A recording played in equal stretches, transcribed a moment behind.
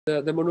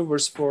the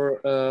maneuvers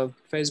for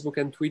Facebook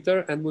and Twitter,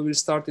 and we will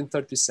start in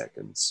 30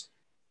 seconds.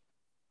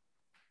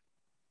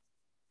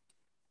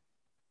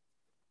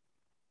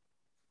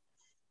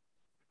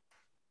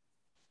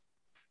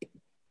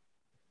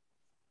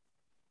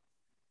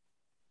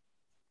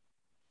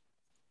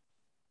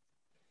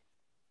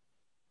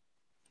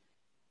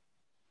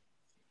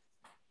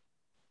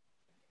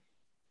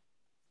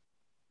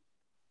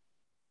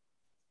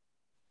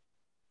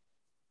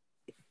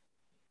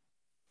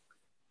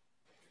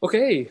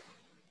 Okay,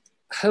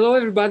 hello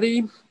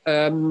everybody.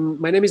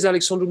 My name is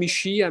Alexandre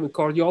Michy. I'm a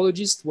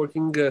cardiologist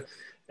working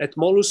at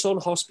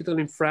Montluçon Hospital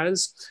in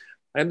France.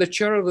 I'm the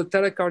chair of the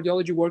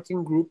telecardiology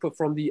working group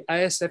from the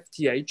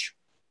ISFTH,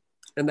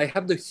 and I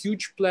have the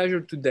huge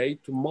pleasure today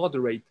to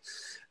moderate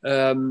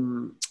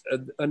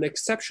an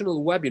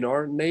exceptional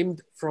webinar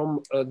named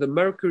From the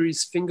Mercury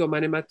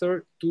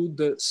Sphygmomanometer to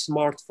the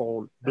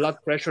Smartphone, Blood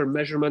Pressure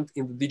Measurement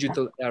in the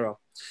Digital Era.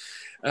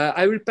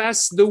 I will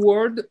pass the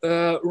word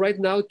right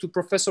now to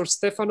Professor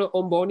Stefano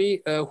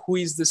Omboni, who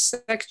is the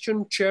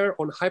section chair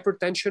on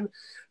hypertension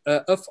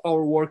of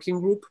our working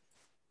group.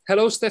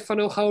 Hello,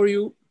 Stefano, how are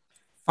you?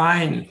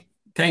 Fine,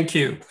 thank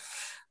you.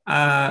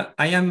 I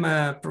am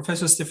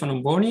Professor Stefano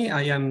Omboni.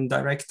 I am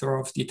director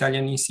of the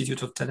Italian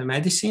Institute of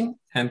Telemedicine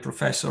and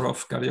professor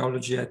of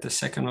cardiology at the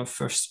Second and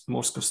First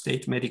Moscow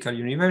State Medical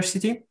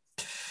University.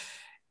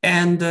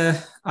 And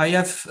I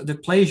have the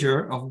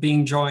pleasure of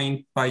being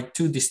joined by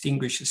two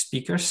distinguished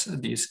speakers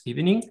this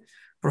evening,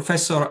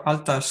 Professor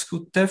Alta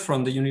Schutte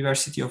from the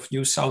University of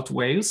New South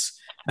Wales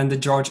and the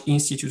George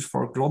Institute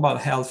for Global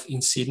Health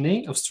in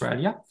Sydney,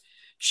 Australia.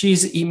 She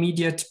is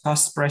immediate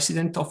past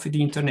president of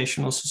the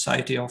International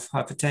Society of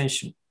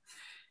Hypertension.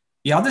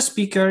 The other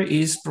speaker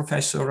is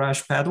Professor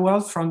Raj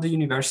Padwal from the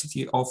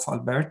University of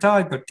Alberta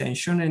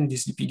Hypertension and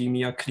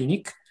Dyslipidemia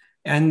Clinic,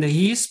 and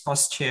he is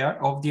past chair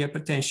of the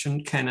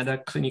Hypertension Canada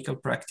Clinical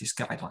Practice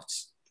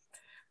Guidelines.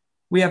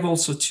 We have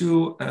also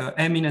two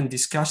eminent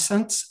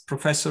discussants,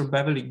 Professor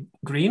Beverly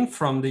Green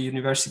from the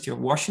University of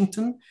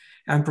Washington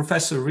and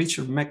Professor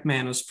Richard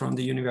McManus from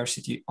the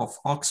University of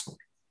Oxford.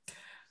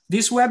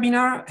 This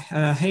webinar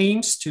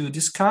aims to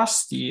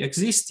discuss the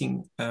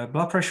existing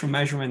blood pressure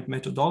measurement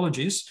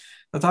methodologies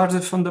that are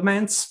the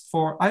fundamentals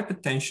for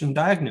hypertension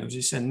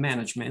diagnosis and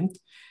management,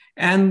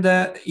 and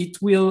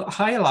it will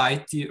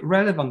highlight the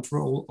relevant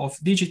role of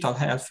digital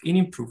health in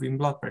improving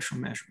blood pressure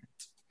measurement.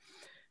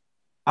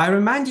 I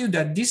remind you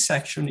that this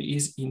section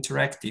is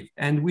interactive,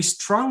 and we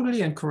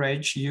strongly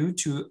encourage you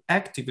to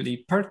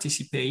actively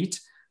participate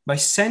by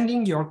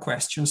sending your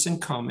questions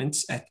and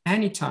comments at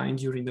any time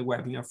during the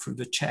webinar through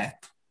the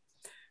chat.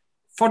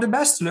 For the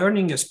best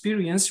learning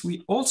experience,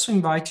 we also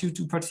invite you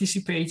to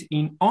participate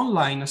in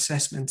online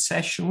assessment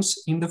sessions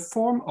in the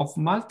form of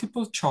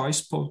multiple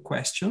choice poll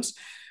questions,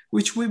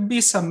 which will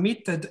be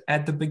submitted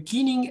at the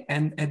beginning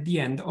and at the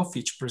end of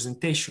each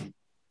presentation.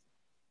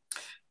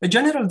 A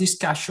general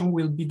discussion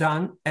will be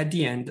done at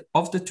the end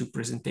of the two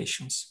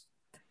presentations.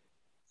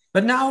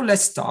 But now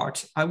let's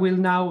start. I will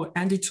now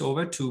hand it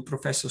over to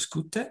Professor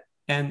Schutte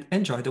and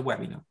enjoy the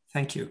webinar.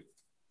 Thank you.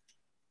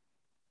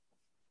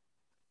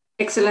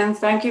 Excellent.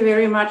 Thank you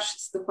very much,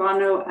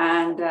 Stefano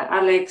and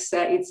Alex.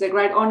 It's a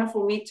great honor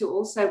for me to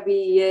also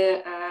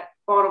be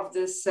part of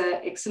this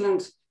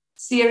excellent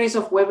series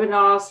of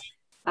webinars.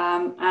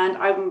 And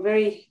I'm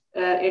very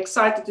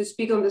excited to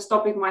speak on this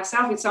topic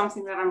myself. It's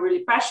something that I'm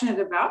really passionate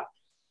about.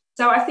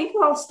 So I think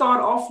I'll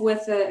start off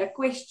with a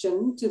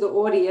question to the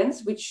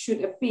audience, which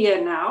should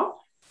appear now.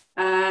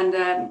 And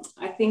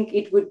I think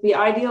it would be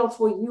ideal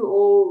for you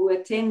all who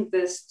attend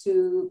this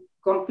to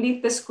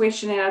complete this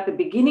questionnaire at the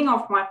beginning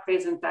of my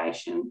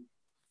presentation.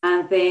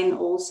 And then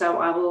also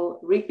I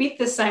will repeat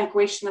the same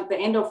question at the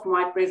end of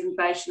my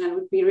presentation, and it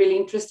would be really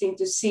interesting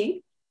to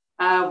see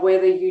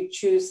whether you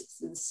choose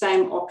the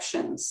same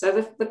options.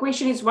 So the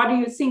question is, what do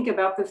you think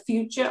about the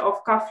future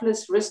of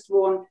cuffless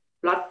wrist-worn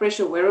blood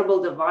pressure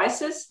wearable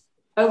devices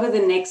over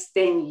the next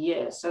 10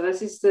 years? So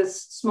this is the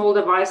small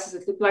devices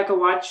that look like a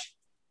watch,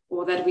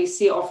 or that we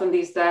see often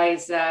these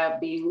days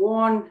being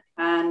worn.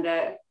 And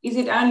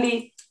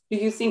do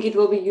you think it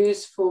will be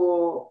used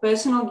for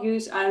personal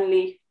use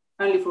only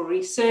for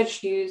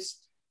research use,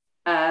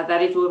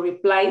 that it will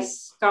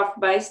replace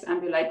cuff-based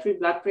ambulatory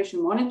blood pressure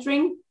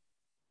monitoring,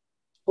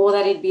 or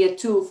that it be a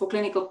tool for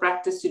clinical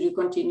practice to do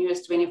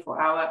continuous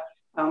 24-hour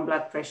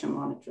blood pressure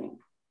monitoring?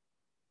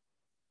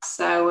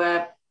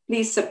 So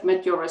please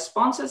submit your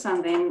responses,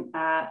 and then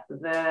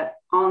the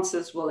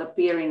answers will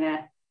appear in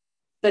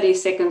 30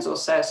 seconds or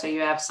so, so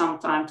you have some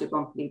time to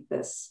complete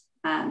this.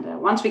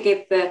 And once we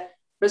get the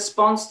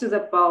response to the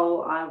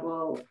poll, I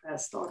will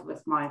start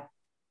with my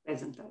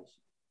presentation.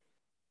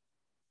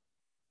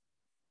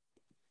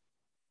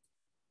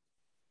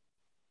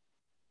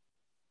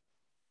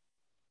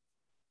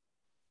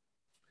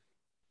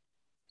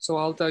 So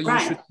Alta, you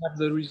should have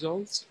the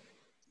results.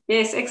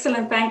 Yes,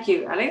 excellent. Thank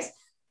you, Alex.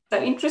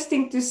 So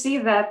interesting to see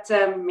that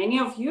many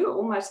of you,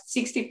 almost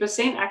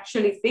 60%,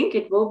 actually think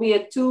it will be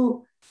a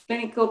tool,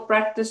 clinical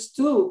practice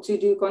tool, to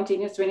do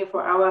continuous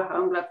 24-hour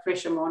home blood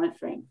pressure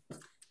monitoring,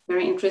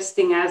 very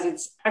interesting, as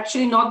it's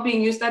actually not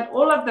being used at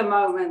all at the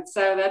moment.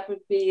 So that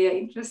would be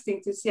interesting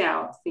to see how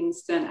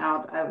things turn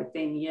out over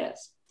 10 years.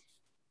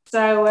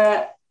 So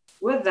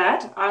with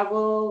that, I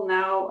will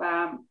now,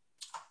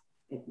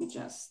 let me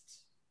just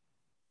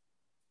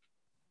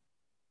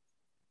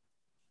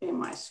share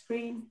my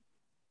screen.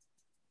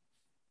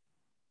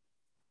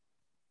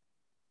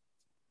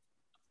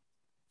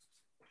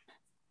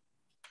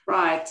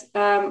 Right.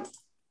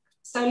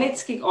 So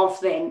let's kick off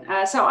then.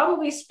 So I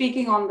will be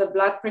speaking on the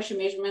blood pressure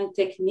measurement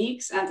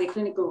techniques and their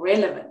clinical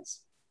relevance.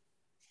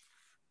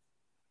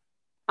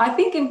 I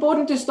think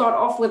important to start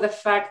off with the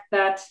fact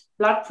that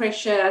blood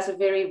pressure has a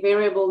very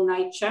variable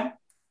nature.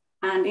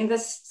 And in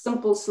this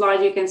simple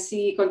slide, you can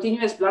see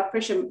continuous blood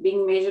pressure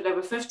being measured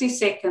over 50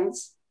 seconds.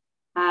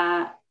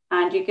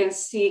 And you can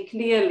see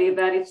clearly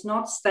that it's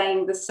not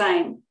staying the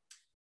same.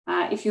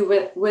 If you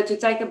were to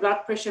take a blood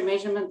pressure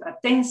measurement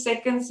at 10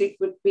 seconds, it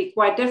would be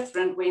quite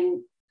different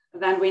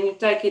than when you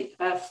take it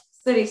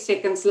 30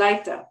 seconds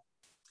later.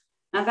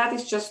 And that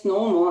is just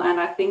normal. And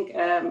I think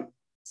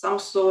some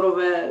sort of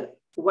a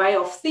way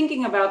of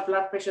thinking about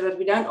blood pressure that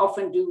we don't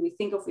often do, we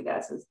think of it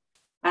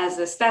as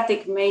a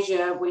static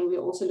measure when we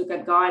also look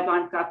at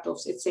guideline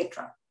cutoffs,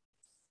 etc.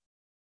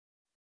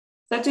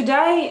 So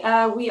today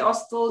we are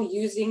still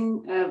using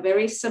a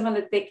very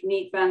similar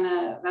technique than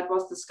that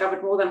was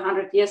discovered more than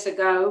 100 years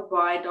ago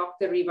by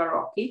Dr.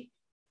 Rivarocchi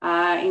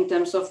in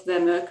terms of the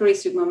mercury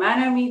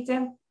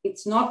sphygmomanometer.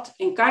 It's not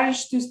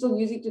encouraged to still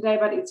use it today,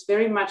 but it's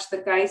very much the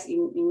case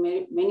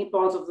in many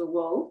parts of the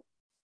world.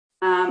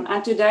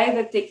 And today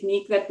the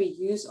technique that we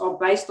use are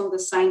based on the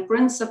same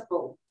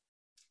principle.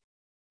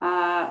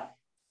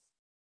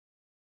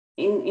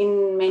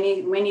 In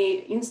many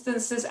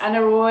instances,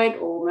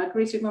 aneroid or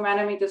mercury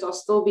sphygmomanometers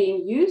are still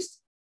being used.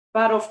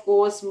 But of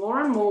course,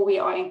 more and more we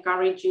are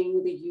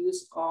encouraging the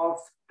use of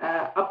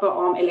upper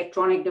arm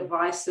electronic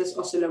devices,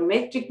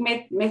 oscillometric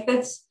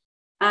methods,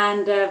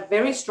 and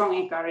very strong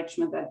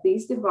encouragement that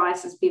these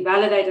devices be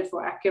validated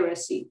for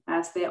accuracy,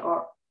 as there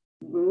are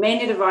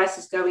many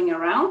devices going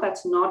around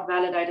that's not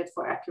validated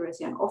for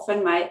accuracy and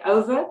often may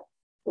over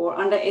or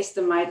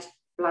underestimate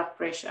blood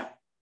pressure.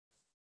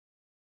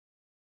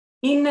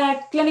 In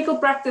clinical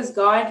practice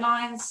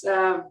guidelines,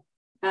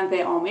 and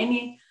there are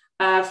many,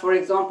 for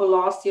example,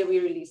 last year we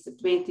released the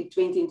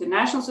 2020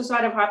 International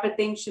Society of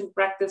Hypertension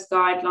practice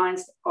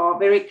guidelines, are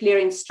very clear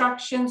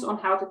instructions on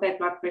how to take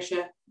blood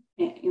pressure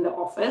in the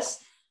office.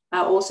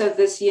 Also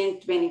this year in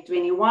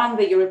 2021,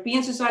 the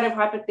European Society of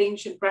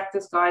Hypertension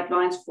practice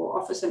guidelines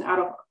for office and out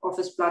of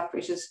office blood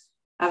pressures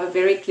have a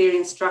very clear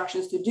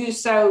instructions to do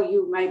so.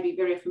 You may be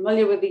very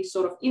familiar with these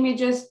sort of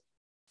images,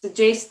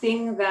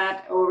 suggesting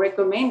that or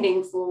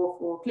recommending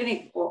for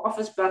clinic or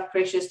office blood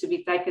pressures to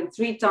be taken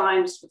 3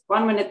 times with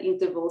 1-minute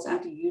intervals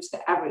and to use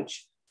the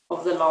average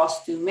of the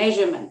last 2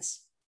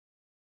 measurements.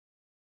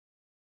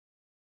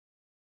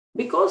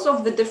 Because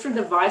of the different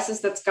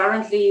devices that's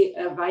currently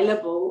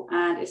available,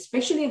 and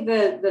especially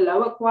the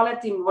lower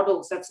quality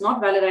models that's not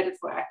validated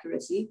for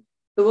accuracy,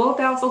 the World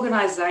Health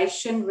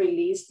Organization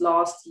released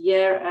last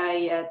year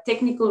a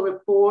technical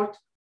report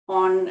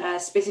on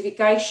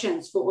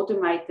specifications for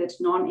automated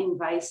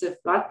non-invasive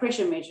blood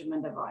pressure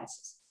measurement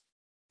devices.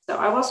 So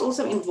I was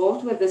also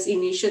involved with this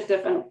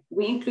initiative, and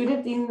we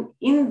included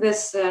in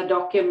this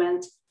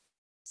document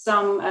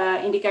some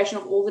indication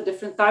of all the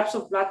different types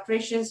of blood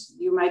pressures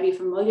you may be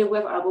familiar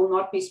with. I will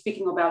not be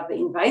speaking about the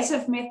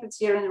invasive methods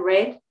here in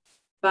red,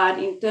 but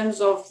in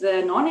terms of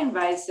the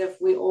non-invasive,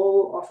 we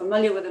all are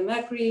familiar with the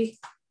mercury,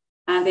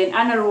 and then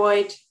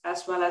aneroid,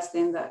 as well as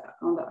then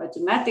on the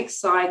automatic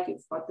side,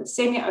 you've got the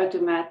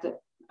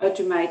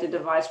semi-automated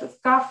device with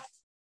cuff,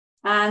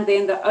 and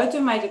then the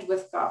automated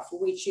with cuff,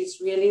 which is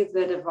really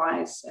the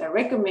device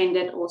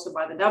recommended also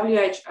by the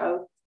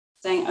WHO,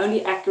 saying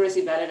only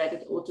accuracy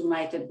validated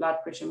automated blood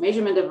pressure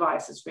measurement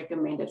devices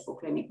recommended for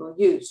clinical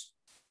use.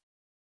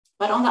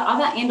 But on the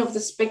other end of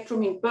the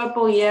spectrum in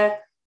purple here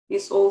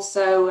is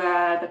also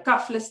the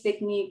cuffless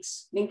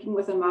techniques linking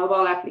with a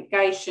mobile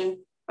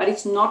application, but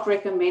it's not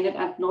recommended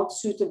and not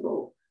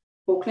suitable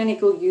for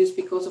clinical use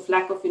because of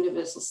lack of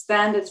universal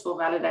standards for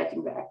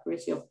validating the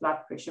accuracy of blood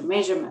pressure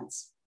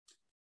measurements.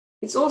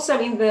 It's also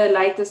in the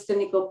latest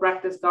clinical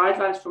practice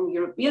guidelines from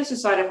European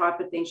Society of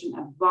Hypertension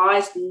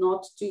advised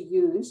not to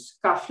use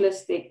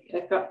cuffless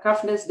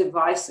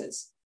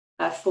devices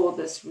for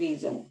this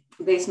reason.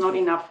 There's not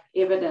enough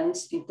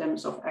evidence in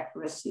terms of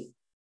accuracy.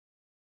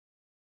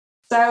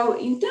 So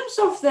in terms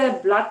of the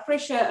blood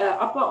pressure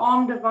upper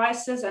arm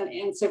devices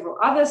and several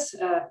others,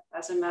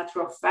 as a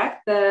matter of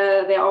fact,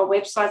 there are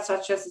websites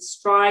such as the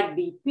Stride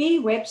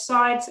BP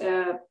website,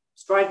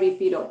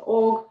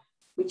 stridebp.org,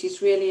 which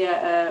is really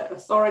an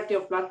authority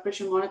of blood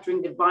pressure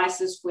monitoring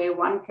devices where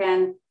one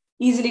can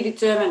easily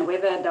determine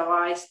whether a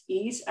device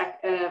is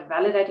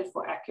validated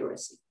for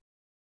accuracy.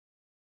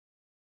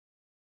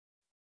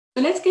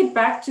 So let's get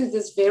back to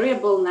this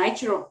variable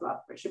nature of blood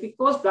pressure,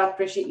 because blood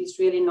pressure is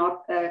really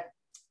not a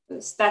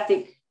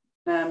static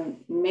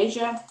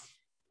measure.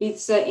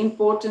 it's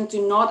important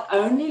to not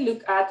only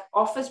look at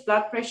office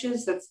blood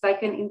pressures that's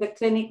taken in the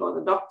clinic or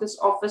the doctor's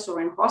office or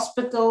in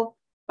hospital,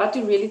 but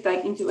to really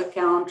take into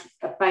account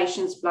a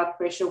patient's blood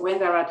pressure when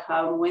they're at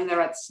home, when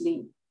they're at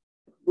sleep,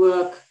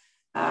 work,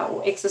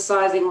 or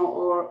exercising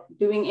or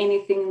doing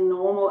anything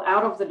normal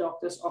out of the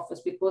doctor's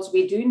office, because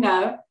we do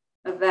know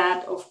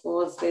that, of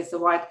course, there's the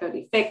white coat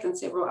effect and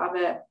several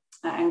other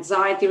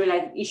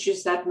anxiety-related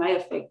issues that may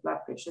affect blood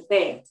pressure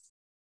there.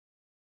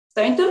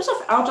 So in terms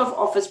of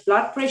out-of-office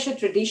blood pressure,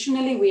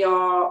 traditionally, we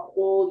are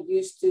all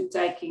used to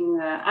taking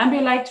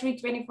ambulatory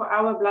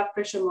 24-hour blood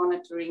pressure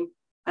monitoring,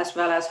 as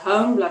well as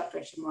home blood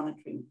pressure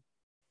monitoring.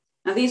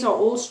 And these are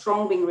all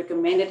strong being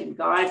recommended in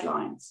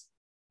guidelines.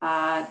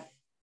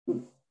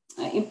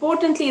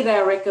 Importantly, they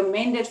are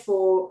recommended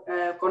for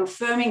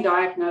confirming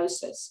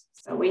diagnosis.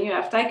 So when you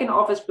have taken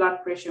office blood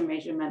pressure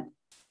measurement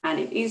and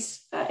it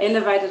is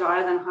elevated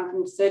higher than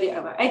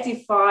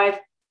 130/85,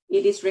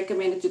 it is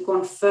recommended to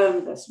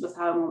confirm this with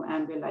home or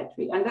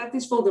ambulatory. And that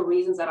is for the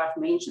reasons that I've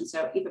mentioned.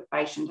 So if a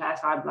patient has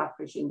high blood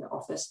pressure in the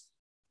office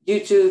due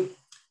to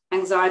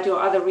anxiety or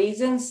other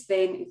reasons,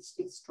 then it's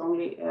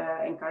strongly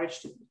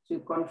encouraged to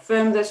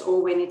confirm this,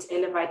 or when it's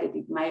elevated,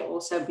 it may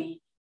also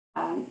be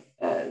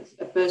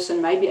a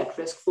person may be at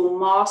risk for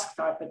masked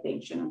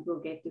hypertension, and we'll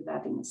get to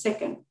that in a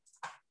second.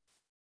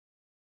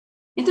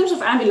 In terms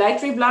of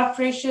ambulatory blood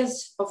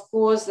pressures, of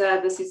course,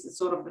 this is the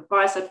sort of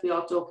device that we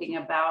are talking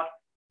about.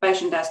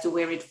 Patient has to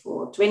wear it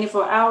for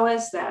 24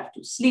 hours, they have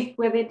to sleep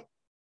with it.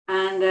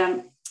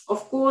 And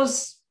of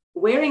course,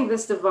 wearing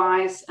this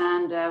device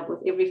and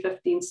with every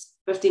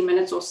 15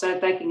 minutes or so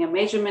taking a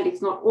measurement,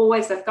 it's not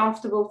always that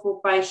comfortable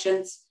for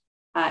patients.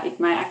 It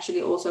may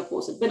actually also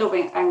cause a bit of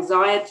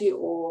anxiety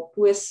or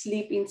poor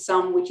sleep in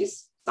some, which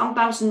is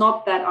sometimes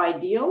not that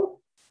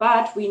ideal,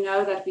 but we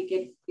know that we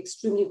get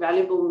extremely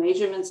valuable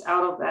measurements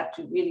out of that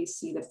to really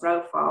see the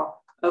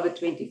profile over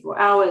 24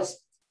 hours.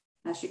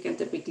 As you can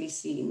typically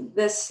see in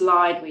this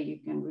slide, where you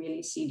can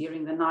really see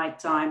during the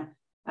nighttime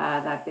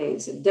that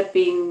there's a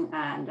dipping,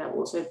 and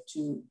also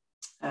to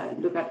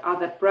look at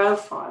other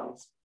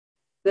profiles.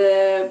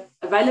 The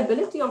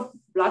availability of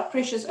blood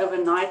pressures over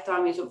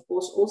nighttime is, of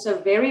course, also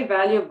very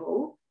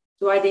valuable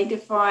to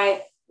identify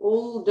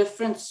all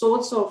different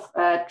sorts of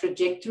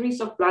trajectories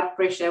of blood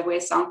pressure,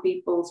 where some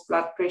people's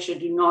blood pressure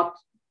do not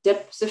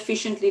dip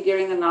sufficiently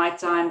during the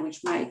nighttime,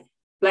 which may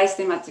place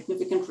them at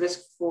significant risk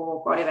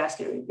for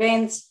cardiovascular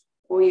events,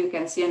 or you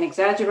can see an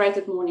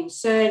exaggerated morning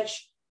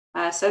surge.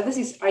 So this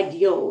is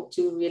ideal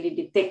to really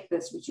detect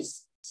this, which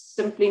is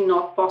simply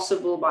not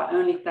possible by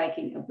only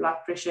taking a blood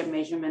pressure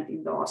measurement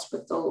in the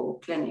hospital or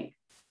clinic.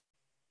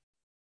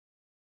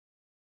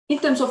 In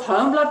terms of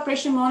home blood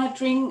pressure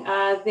monitoring,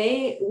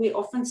 there we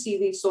often see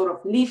these sort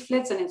of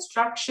leaflets and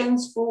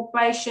instructions for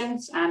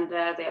patients, and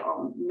there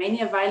are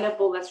many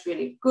available that's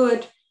really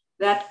good,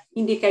 that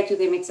indicate to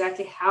them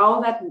exactly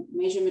how that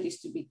measurement is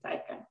to be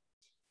taken.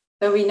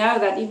 So we know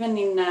that even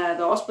in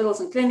the hospitals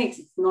and clinics,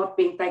 it's not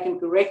being taken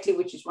correctly,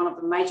 which is one of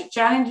the major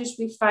challenges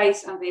we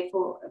face, and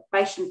therefore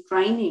patient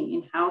training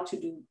in how to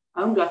do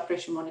home blood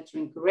pressure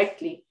monitoring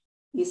correctly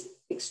is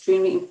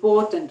extremely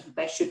important.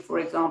 They should, for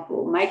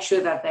example, make sure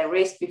that they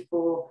rest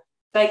before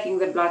taking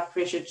the blood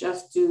pressure,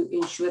 just to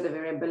ensure the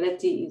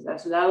variability is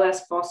as low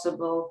as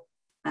possible,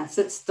 and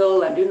sit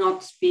still and do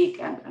not speak.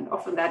 And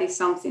often that is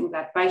something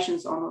that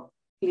patients are not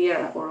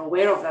clear or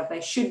aware of that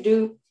they should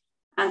do.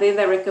 And then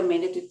they're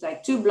recommended to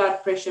take 2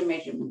 blood pressure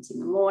measurements in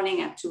the morning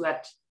and 2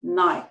 at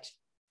night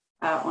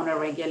on a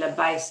regular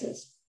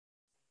basis.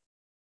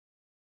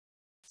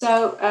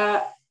 So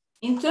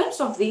in terms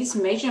of these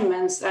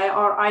measurements, they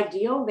are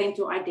ideal then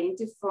to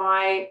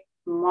identify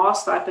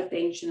masked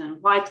hypertension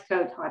and white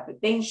coat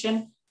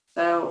hypertension.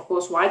 So of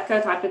course, white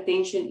coat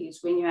hypertension is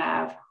when you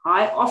have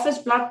high office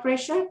blood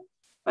pressure,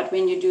 but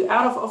when you do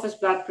out of office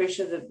blood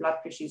pressure, the blood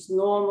pressure is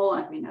normal,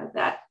 and we know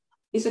that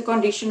is a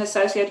condition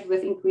associated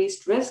with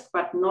increased risk,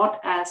 but not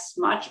as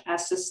much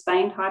as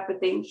sustained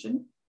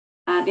hypertension.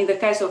 And in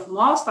the case of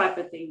masked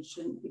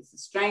hypertension, it's a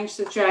strange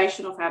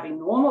situation of having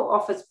normal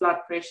office blood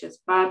pressures,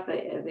 but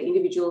the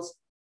individual's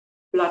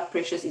blood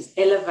pressures is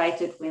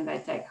elevated when they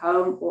take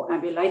home or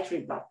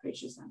ambulatory blood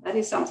pressures. And that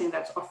is something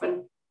that's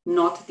often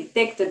not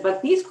detected,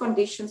 but these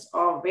conditions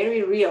are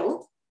very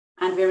real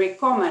and very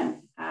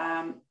common.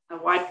 A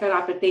white coat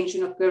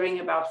hypertension occurring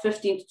about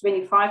 15 to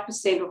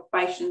 25% of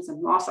patients,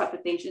 and masked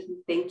hypertension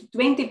 10 to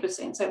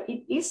 20%. So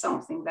it is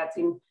something that's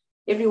in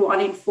every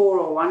 1 in 4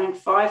 or 1 in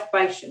 5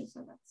 patients.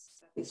 So that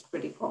is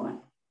pretty common.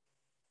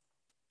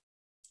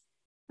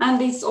 And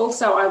it's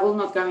also, I will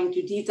not go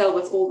into detail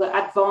with all the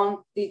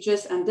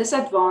advantages and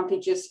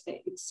disadvantages.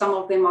 Some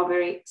of them are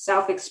very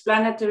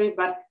self-explanatory,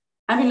 but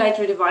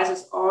ambulatory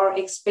devices are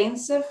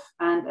expensive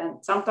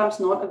and sometimes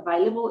not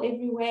available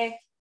everywhere,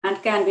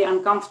 and can be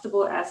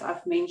uncomfortable, as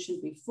I've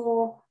mentioned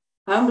before.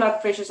 Home blood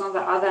pressures, on the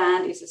other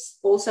hand, is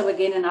also,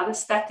 again, another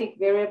static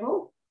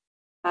variable,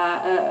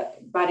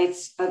 but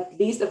it's at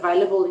least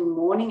available in the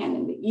morning and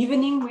in the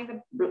evening, where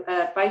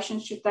the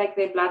patients should take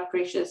their blood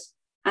pressures.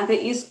 And there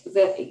is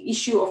the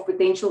issue of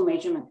potential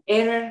measurement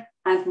error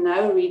and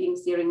no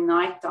readings during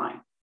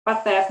nighttime.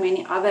 but they have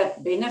many other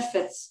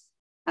benefits.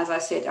 As I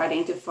said,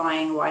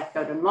 identifying white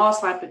coat and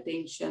mask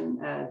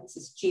hypertension, this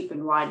is cheap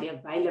and widely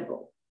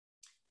available.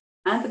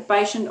 And the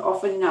patient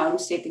often in a home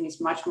setting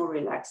is much more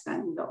relaxed than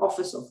in the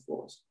office, of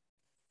course.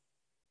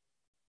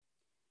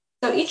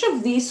 So each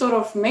of these sort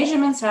of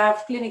measurements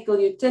have clinical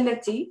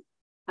utility.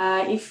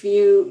 If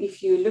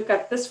you look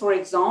at this, for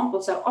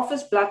example, so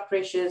office blood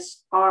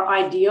pressures are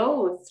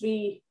ideal, with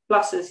 3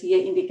 pluses here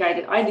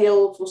indicated,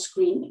 ideal for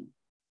screening.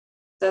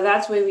 So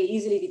that's where we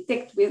easily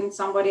detect when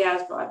somebody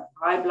has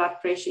high blood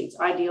pressure. It's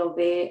ideal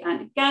there,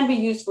 and it can be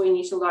used for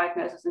initial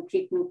diagnosis and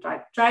treatment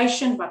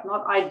titration, but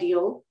not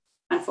ideal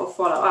and for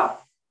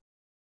follow-up.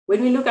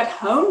 When we look at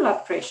home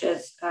blood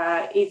pressures,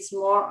 it's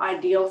more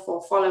ideal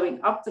for following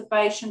up the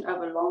patient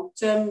over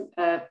long-term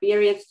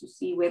periods to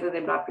see whether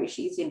their blood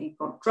pressure is indeed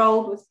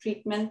controlled with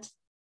treatment,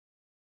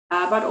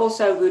 but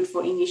also good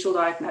for initial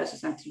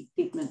diagnosis and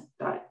treatment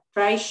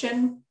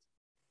titration.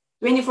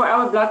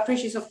 24-hour blood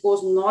pressure is, of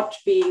course, not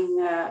being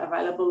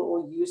available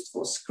or used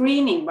for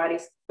screening, but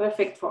it's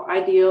perfect for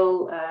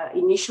ideal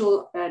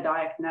initial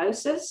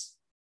diagnosis,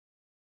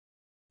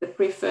 the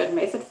preferred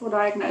method for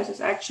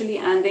diagnosis, actually.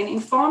 And then in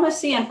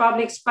pharmacy and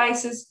public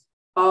spaces,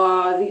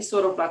 these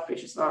sort of blood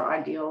pressures are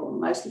ideal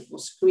mostly for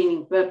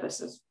screening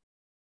purposes.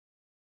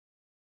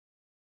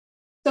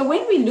 So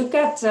when we look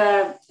at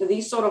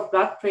these sort of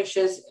blood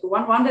pressures,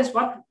 one wonders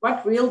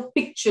what real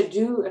picture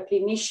do a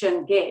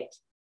clinician get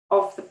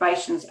of the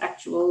patient's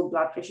actual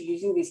blood pressure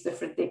using these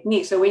different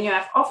techniques. So when you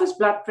have office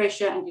blood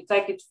pressure and you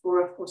take it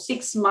for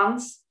 6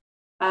 months,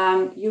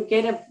 you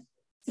get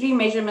 3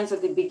 measurements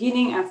at the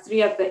beginning and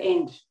 3 at the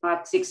end,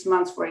 about 6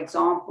 months, for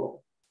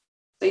example.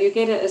 So you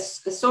get a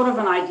sort of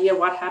an idea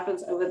what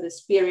happens over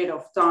this period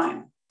of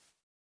time.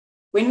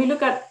 When we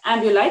look at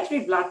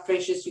ambulatory blood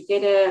pressures, you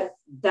get a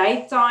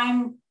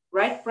daytime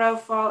great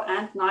profile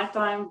and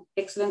nighttime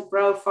excellent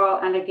profile.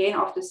 And again,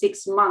 after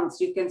 6 months,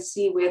 you can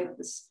see whether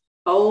this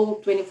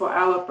whole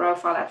 24-hour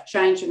profile have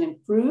changed and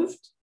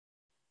improved.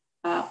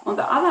 On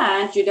the other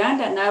hand, you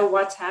don't know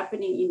what's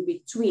happening in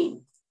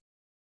between.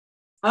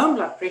 Home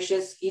blood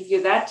pressures give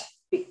you that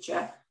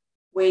picture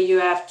where you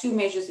have 2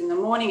 measures in the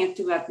morning and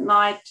 2 at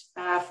night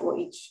for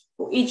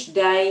each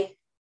day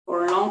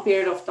for a long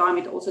period of time.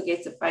 It also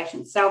gets the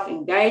patient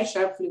self-engaged,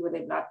 hopefully with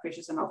their blood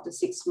pressures, and after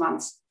 6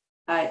 months,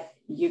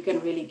 you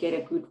can really get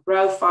a good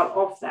profile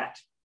of that.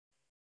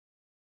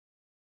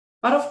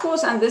 But of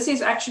course, and this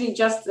is actually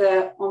just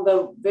on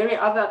the very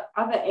other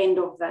end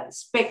of that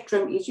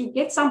spectrum, is you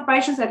get some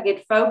patients that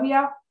get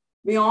phobia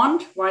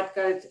beyond white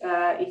coat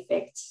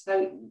effects. So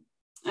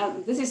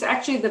this is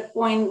actually the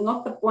point,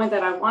 not the point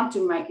that I want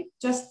to make. It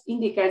just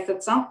indicates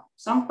that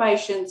some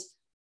patients,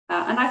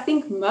 and I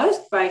think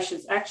most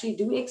patients actually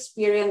do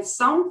experience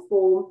some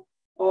form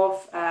of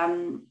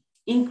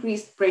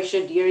increased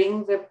pressure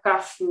during the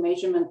cuff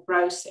measurement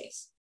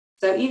process.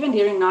 So even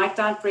during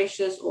nighttime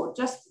pressures or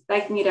just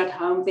taking it at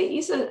home, there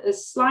is a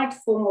slight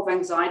form of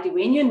anxiety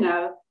when you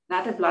know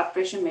that a blood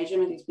pressure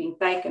measurement is being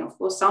taken. Of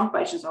course, some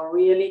patients are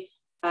really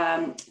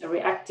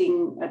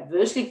reacting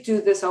adversely to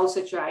this whole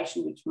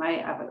situation, which may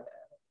have a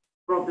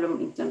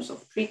problem in terms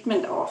of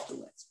treatment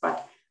afterwards.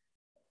 But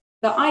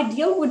the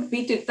ideal would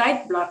be to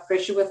take blood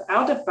pressure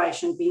without a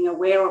patient being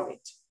aware of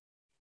it.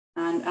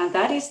 And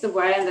that is the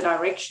way and the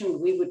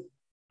direction we would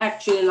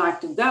actually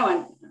like to go.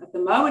 And at the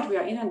moment, we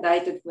are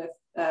inundated with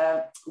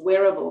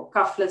wearable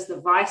cuffless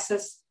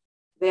devices.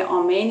 There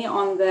are many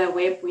on the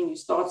web when you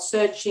start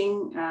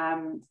searching.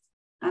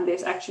 And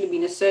there's actually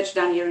been a search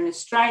done here in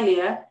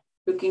Australia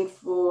looking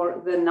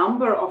for the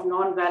number of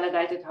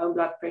non-validated home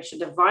blood pressure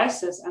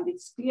devices. And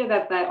it's clear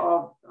that they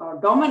are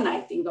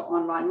dominating the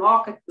online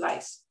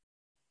marketplace.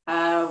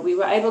 We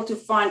were able to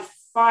find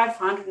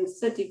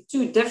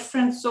 532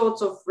 different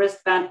sorts of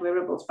wristband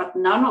wearables, but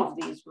none of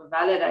these were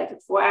validated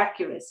for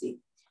accuracy.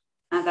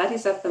 And that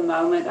is at the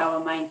moment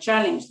our main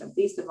challenge, that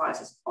these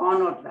devices are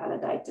not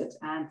validated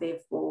and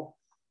therefore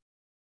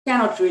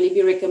cannot really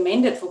be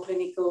recommended for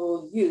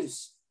clinical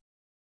use.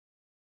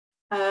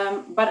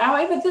 But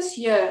however,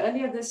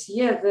 earlier this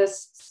year,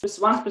 this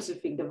one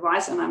specific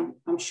device, and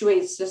I'm sure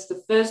it's just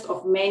the first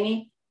of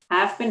many,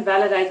 have been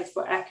validated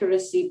for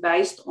accuracy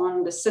based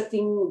on the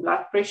sitting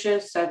blood pressure,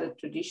 so the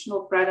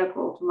traditional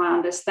protocol to my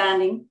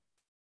understanding.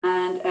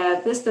 And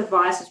this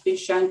device has been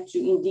shown to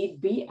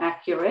indeed be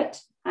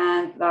accurate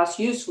and thus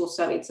useful.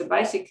 So it's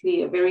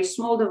basically a very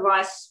small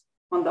device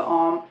on the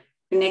arm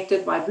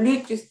connected by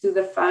Bluetooth to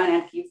the phone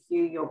and gives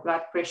you your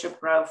blood pressure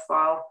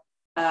profile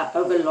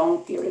over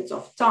long periods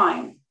of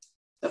time.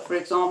 So for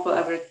example,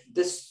 over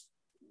this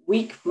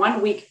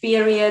 1 week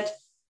period,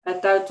 a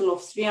total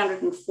of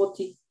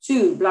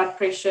 342 blood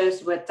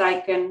pressures were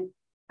taken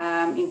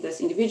in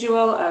this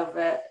individual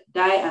over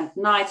day and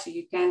night. So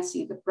you can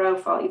see the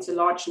profile. It's a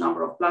large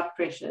number of blood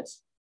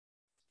pressures.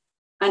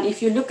 And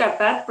if you look at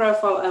that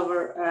profile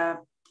over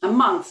a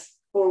month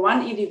for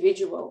one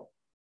individual,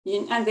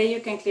 and there you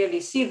can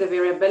clearly see the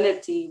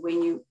variability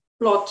when you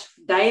plot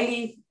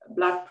daily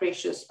blood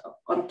pressures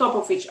on top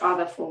of each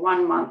other for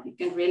 1 month. You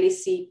can really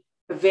see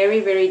a very,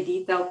 very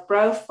detailed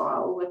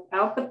profile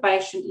without the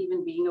patient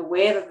even being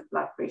aware that the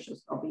blood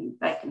pressures are being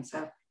taken. So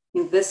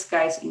in this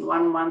case, in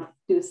 1 month,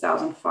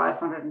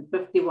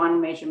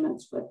 2,551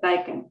 measurements were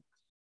taken.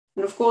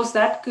 And of course,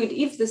 that could,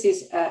 if this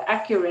is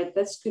accurate,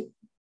 this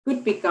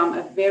could become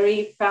a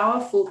very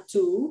powerful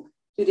tool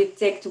to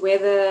detect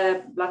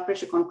whether blood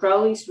pressure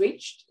control is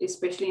reached,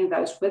 especially in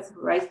those with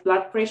raised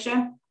blood pressure.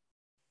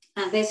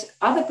 And there's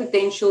other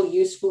potential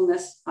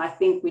usefulness, I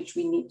think, which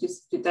we need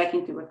to take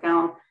into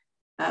account.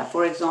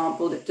 For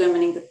example,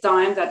 determining the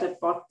time that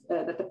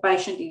the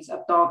patient is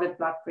at target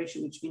blood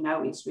pressure, which we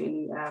know is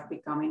really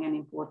becoming an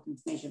important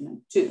measurement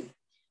too.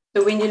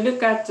 So when you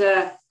look at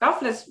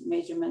cuffless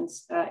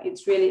measurements,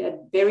 it's really a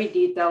very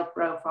detailed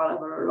profile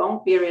over a long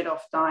period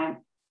of time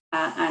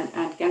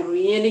and can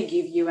really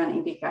give you an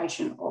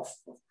indication of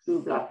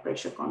true blood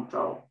pressure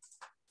control.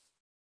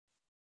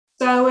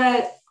 So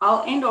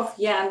I'll end off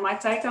here, and my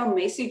take-home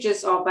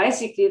messages are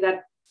basically that,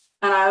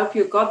 and I hope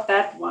you got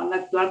that one,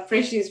 that blood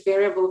pressure is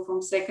variable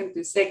from second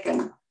to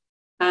second.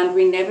 And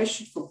we never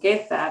should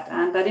forget that.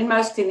 And that in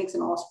most clinics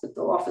and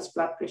hospital, office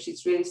blood pressure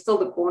is really still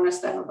the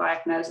cornerstone of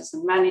diagnosis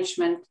and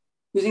management,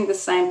 using the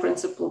same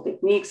principle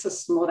techniques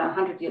as more than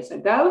 100 years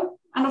ago.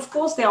 And of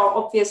course, there are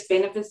obvious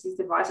benefits. These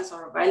devices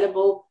are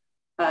available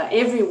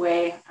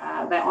everywhere.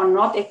 They are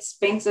not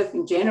expensive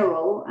in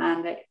general,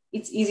 and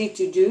it's easy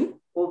to do,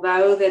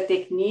 although the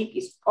technique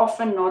is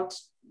often not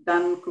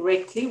done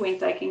correctly when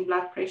taking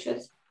blood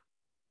pressures.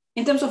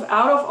 In terms of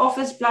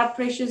out-of-office blood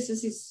pressures,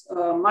 this is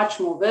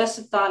much more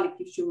versatile. It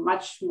gives you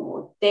much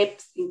more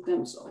depth in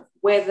terms of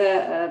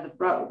whether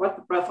what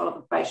the profile of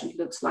a patient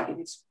looks like. It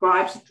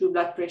describes the true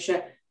blood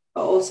pressure,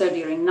 also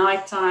during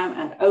nighttime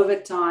and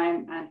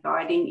overtime, and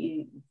guiding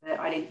in the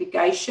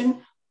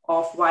identification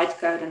of white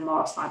coat and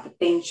masked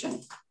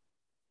hypertension.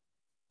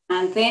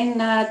 And then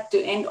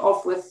to end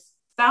off with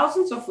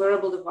thousands of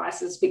wearable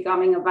devices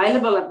becoming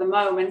available at the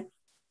moment,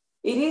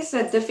 it is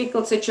a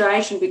difficult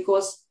situation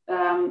because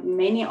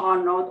many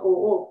are not,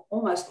 or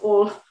almost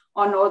all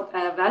are not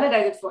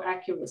validated for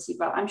accuracy,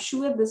 but I'm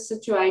sure the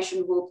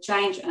situation will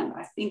change, and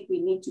I think we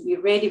need to be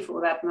ready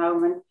for that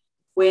moment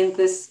when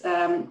this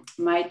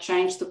may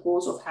change the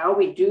course of how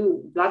we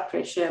do blood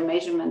pressure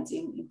measurements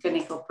in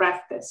clinical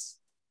practice.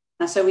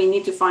 And so we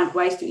need to find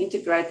ways to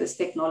integrate this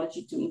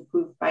technology to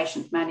improve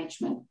patient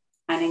management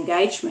and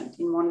engagement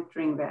in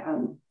monitoring their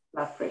own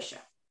blood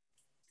pressure.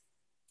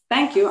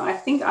 Thank you. I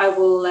think I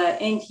will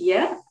end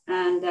here,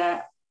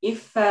 and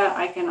if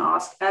I can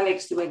ask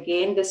Alex to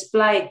again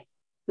display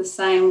the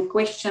same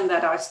question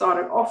that I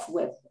started off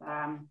with,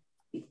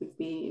 it would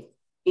be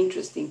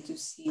interesting to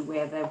see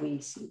whether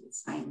we see the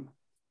same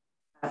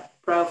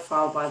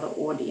profile by the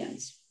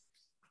audience.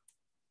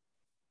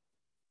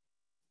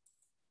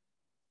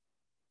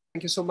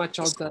 Thank you so much,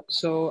 Alta.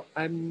 So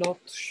I'm not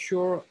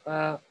sure.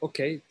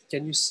 Okay,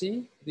 can you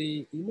see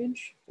the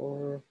image,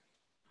 or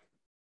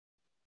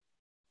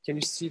can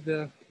you see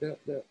the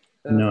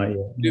no, yeah,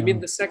 do you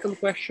mean the second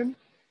question?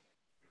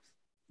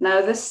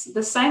 No,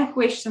 the same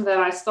question that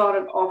I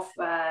started off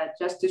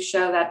just to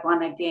show that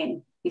one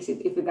again. If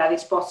that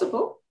is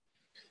possible?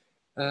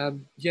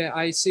 Yeah,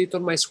 I see it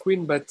on my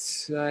screen, but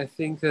I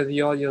think that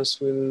the audience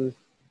don't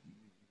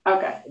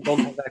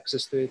have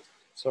access to it.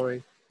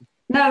 Sorry.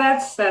 No,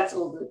 that's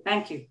all good.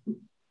 Thank you.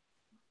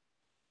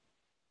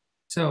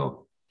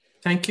 So,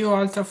 thank you,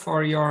 Alta,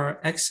 for your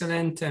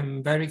excellent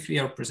and very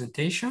clear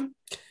presentation.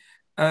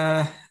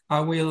 I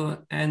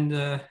will end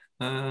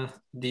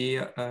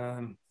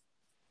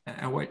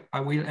I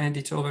will hand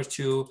it over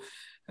to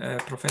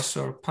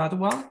Professor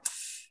Padua.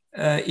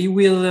 He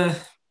will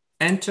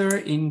enter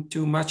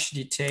into much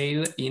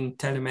detail in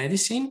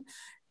telemedicine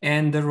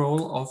and the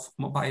role of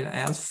mobile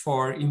health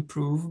for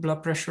improved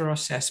blood pressure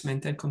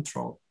assessment and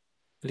control.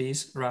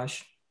 Please,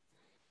 Raj.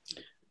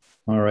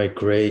 All right,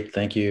 great.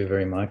 Thank you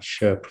very much,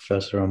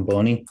 Professor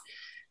Omboni.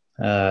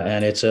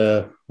 And it's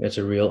a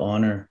real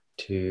honor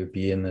to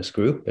be in this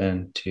group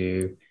and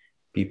to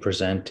be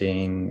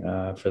presenting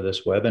for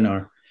this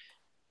webinar.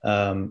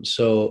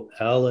 So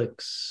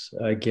Alex,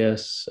 I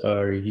guess,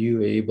 are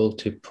you able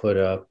to put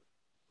up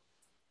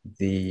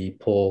the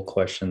poll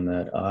question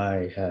that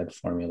I had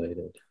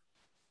formulated?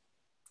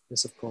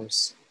 Yes, of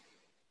course.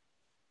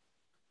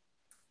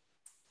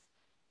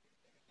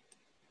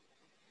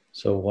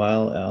 So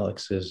while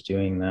Alex is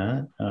doing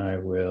that, I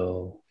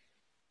will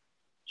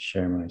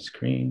share my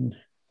screen.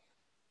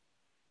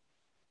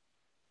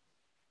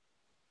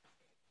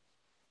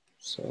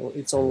 So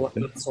it's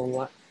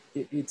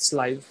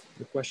live.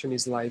 The question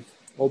is live,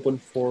 open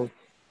for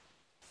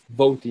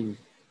voting.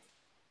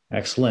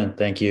 Excellent,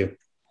 thank you.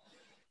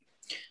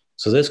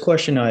 So this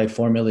question I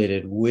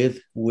formulated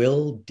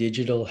will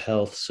digital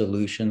health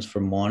solutions for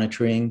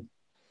monitoring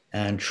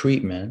and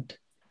treatment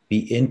be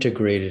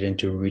integrated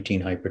into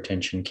routine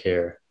hypertension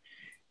care?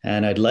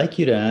 And I'd like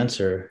you to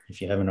answer,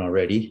 if you haven't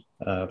already,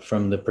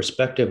 from the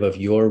perspective of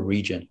your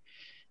region,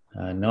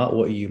 not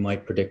what you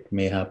might predict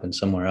may happen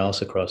somewhere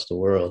else across the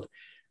world.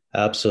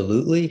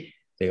 Absolutely,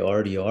 they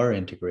already are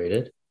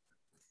integrated.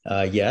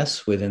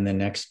 Yes, within the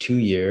next 2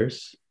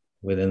 years,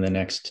 within the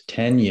next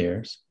 10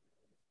 years.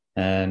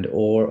 And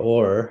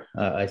or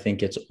I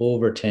think it's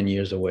over 10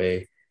 years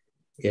away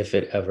if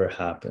it ever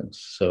happens.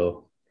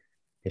 So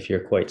if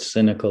you're quite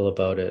cynical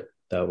about it,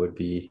 that would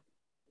be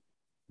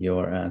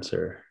your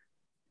answer.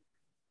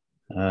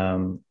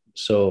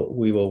 So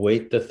we will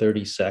wait the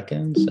 30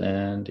 seconds.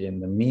 And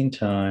in the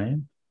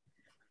meantime,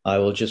 I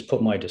will just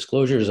put my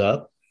disclosures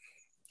up.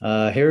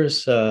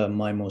 Here's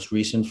my most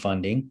recent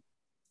funding.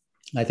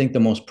 I think the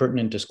most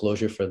pertinent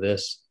disclosure for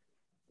this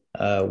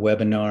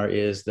webinar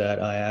is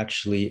that I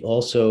actually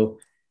also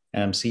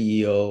am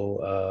CEO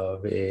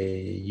of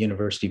a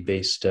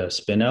university-based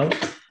spin-out,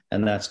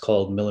 and that's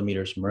called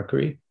Millimeters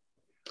Mercury.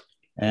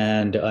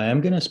 And I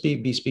am going to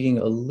be speaking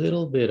a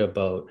little bit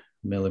about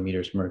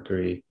Millimeters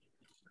Mercury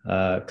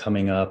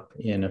coming up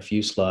in a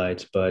few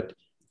slides, but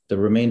the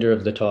remainder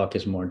of the talk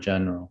is more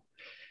general.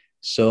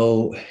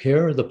 So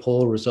here are the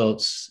poll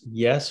results.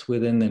 Yes,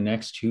 within the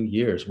next 2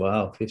 years.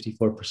 Wow,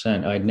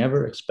 54%. I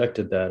never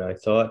expected that. I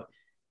thought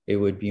it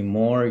would be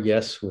more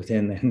yes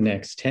within the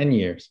next 10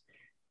 years.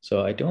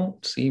 So I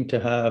don't seem to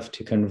have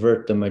to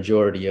convert the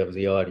majority of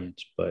the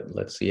audience, but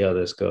let's see how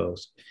this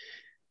goes.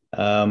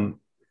 And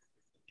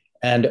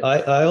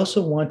I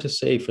also want to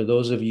say, for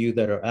those of you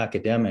that are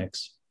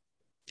academics,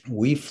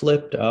 we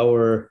flipped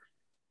our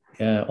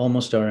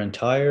almost our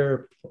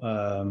entire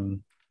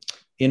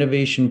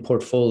innovation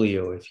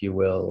portfolio, if you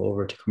will,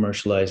 over to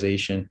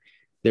commercialization.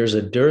 There's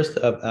a dearth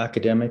of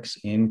academics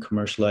in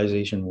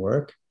commercialization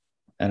work,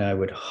 and I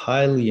would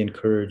highly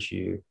encourage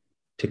you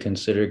to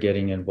consider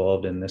getting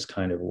involved in this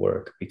kind of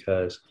work,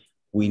 because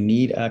we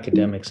need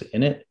academics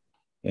in it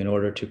in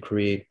order to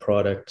create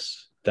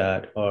products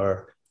that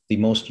are the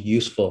most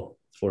useful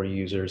for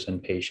users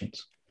and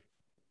patients.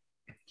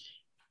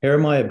 Here are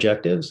my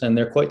objectives, and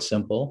they're quite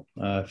simple,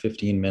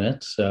 15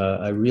 minutes.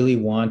 I really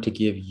want to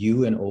give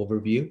you an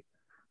overview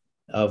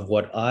of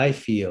what I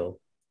feel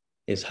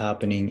is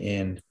happening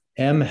in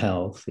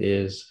mHealth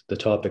is the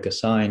topic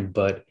assigned,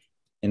 but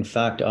in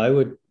fact, I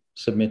would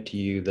submit to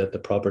you that the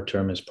proper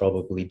term is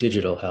probably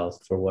digital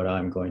health for what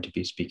I'm going to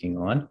be speaking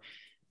on,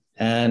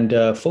 and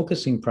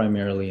focusing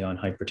primarily on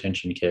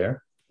hypertension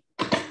care,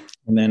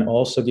 and then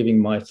also giving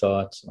my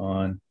thoughts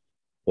on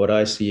what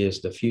I see as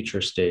the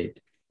future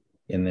state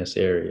in this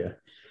area.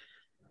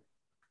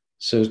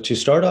 So to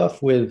start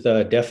off with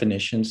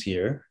definitions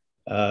here,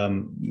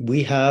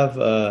 we have,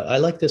 I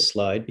like this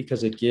slide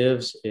because it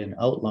gives an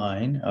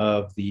outline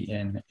of the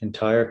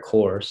entire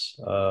course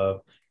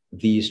of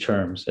these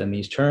terms. And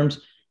these terms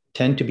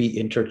tend to be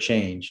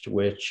interchanged,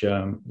 which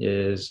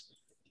is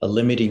a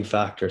limiting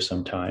factor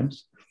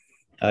sometimes.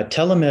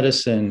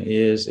 Telemedicine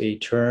is a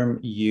term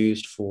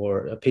used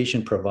for a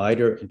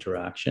patient-provider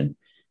interaction,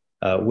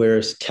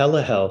 whereas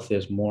telehealth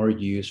is more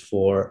used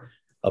for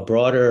a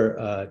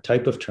broader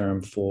type of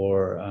term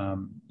for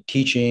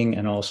teaching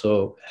and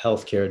also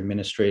healthcare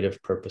administrative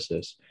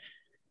purposes.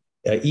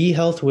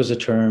 E-health was a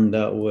term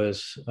that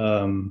was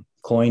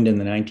coined in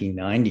the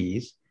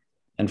 1990s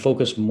and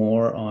focused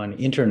more on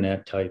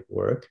internet type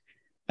work.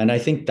 And I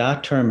think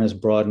that term has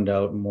broadened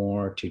out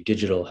more to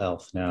digital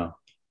health now.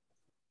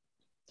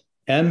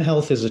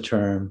 mHealth is a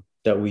term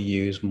that we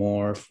use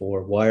more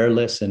for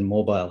wireless and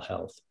mobile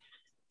health.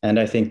 And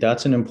I think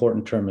that's an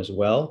important term as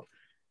well.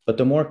 But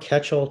the more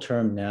catch-all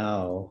term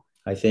now,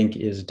 I think,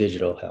 is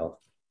digital health.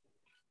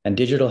 And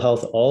digital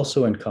health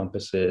also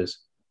encompasses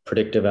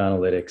predictive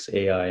analytics,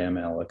 AI,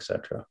 ML, et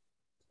cetera.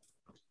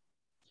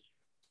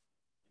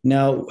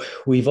 Now,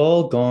 we've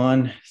all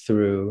gone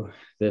through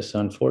this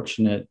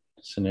unfortunate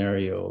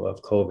scenario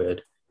of COVID,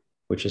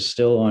 which is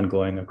still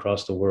ongoing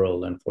across the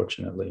world,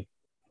 unfortunately.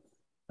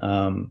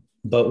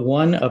 But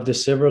one of the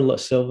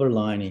silver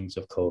linings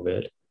of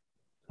COVID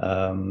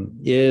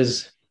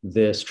is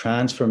this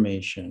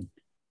transformation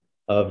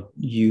of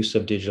use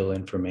of digital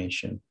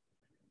information.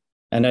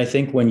 And I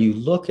think when you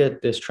look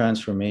at this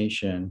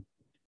transformation,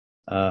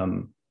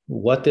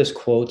 what this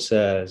quote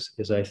says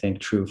is, I think,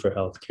 true for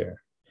healthcare.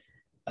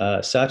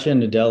 Satya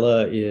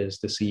Nadella is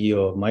the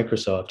CEO of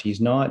Microsoft.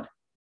 He's not,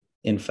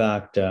 in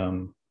fact,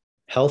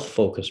 health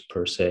focused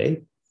per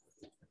se.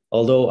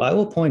 Although I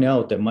will point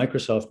out that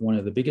Microsoft, one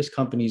of the biggest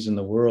companies in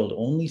the world,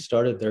 only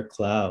started their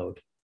cloud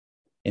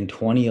in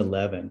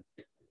 2011.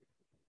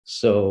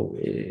 So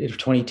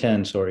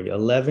 2010, sorry,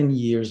 11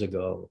 years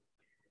ago.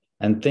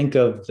 And think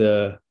of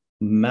the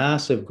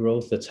massive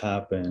growth that's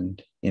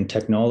happened in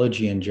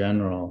technology in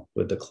general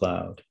with the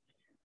cloud.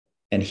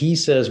 And he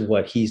says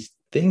what he's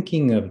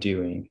thinking of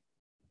doing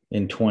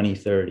in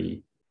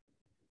 2030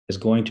 is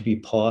going to be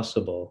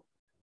possible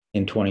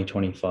in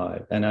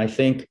 2025. And I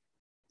think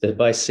that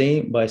by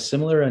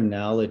similar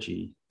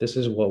analogy, this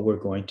is what we're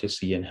going to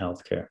see in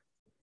healthcare.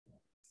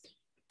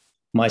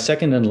 My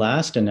second and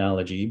last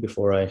analogy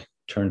before I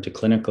turn to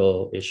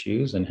clinical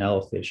issues and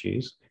health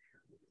issues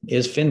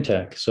is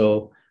fintech.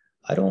 So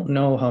I don't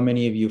know how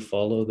many of you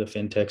follow the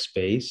fintech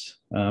space,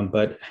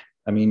 but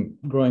I mean,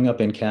 growing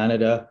up in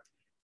Canada,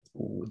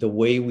 the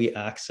way we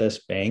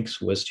access banks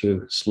was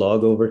to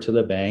slog over to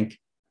the bank,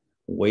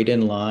 wait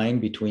in line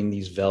between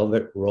these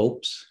velvet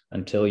ropes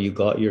until you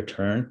got your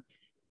turn.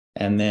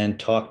 and then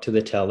talk to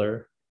the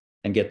teller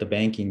and get the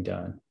banking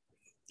done.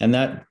 And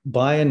that,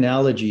 by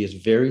analogy, is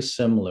very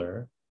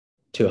similar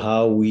to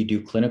how we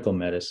do clinical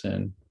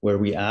medicine, where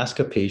we ask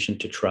a patient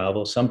to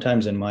travel,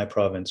 sometimes in my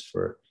province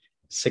for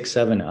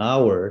 6-7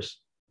 hours,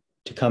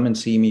 to come and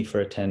see me for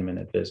a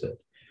 10-minute visit.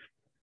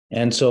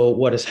 And so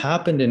what has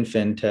happened in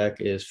fintech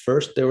is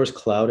first there was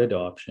cloud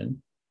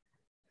adoption,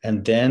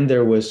 and then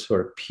there was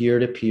sort of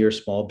peer-to-peer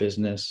small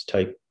business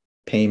type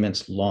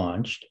payments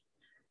launched.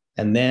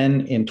 And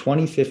then in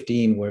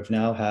 2015, we've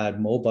now had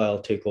mobile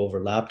take over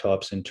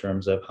laptops in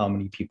terms of how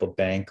many people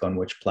bank on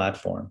which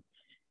platform.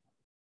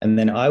 And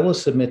then I will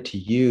submit to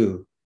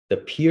you the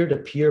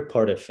peer-to-peer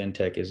part of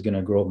fintech is going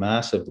to grow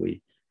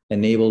massively,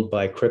 enabled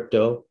by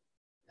crypto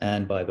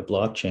and by the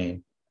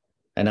blockchain.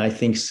 And I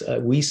think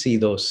we see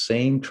those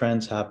same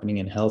trends happening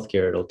in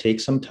healthcare. It'll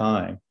take some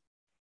time,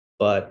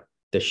 but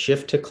the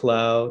shift to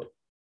cloud,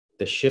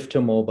 the shift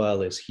to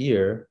mobile is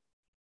here.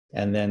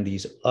 And then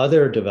these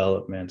other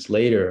developments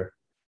later,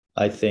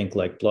 I think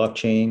like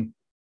blockchain,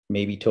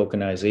 maybe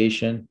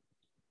tokenization,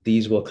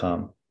 these will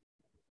come.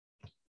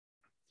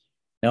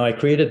 Now I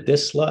created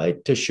this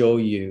slide to show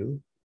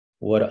you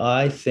what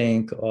I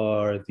think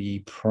are the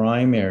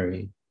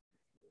primary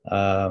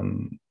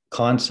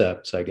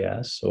concepts, I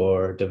guess,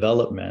 or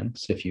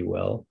developments, if you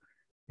will,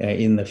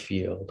 in the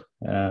field,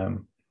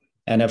 and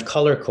I've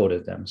color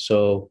coded them.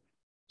 So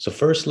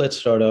first, let's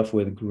start off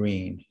with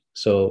green.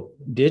 So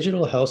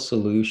digital health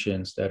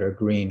solutions that are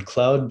green,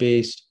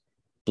 cloud-based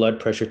blood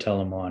pressure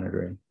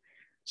telemonitoring.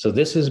 So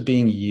this is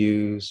being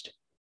used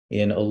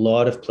in a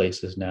lot of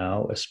places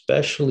now,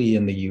 especially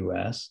in the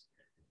US.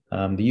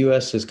 The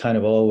US is kind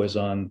of always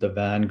on the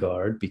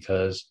vanguard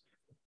because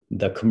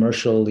the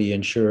commercially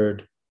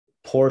insured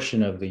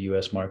portion of the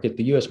US market,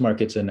 the US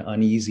market's an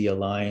uneasy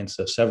alliance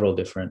of several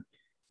different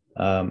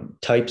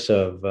types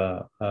of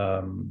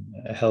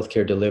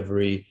healthcare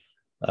delivery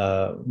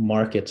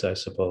markets, I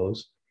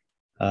suppose.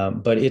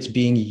 But it's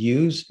being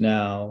used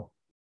now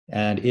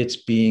and it's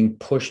being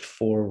pushed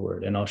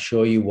forward. And I'll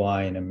show you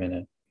why in a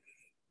minute.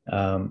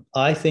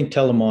 I think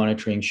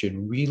telemonitoring should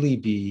really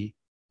be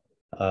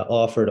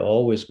offered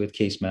always with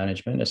case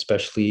management,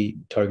 especially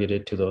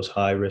targeted to those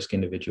high-risk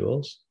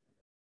individuals.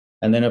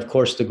 And then, of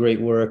course, the great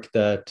work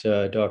that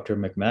Dr.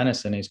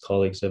 McManus and his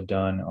colleagues have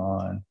done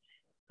on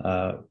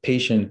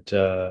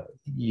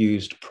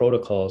patient-used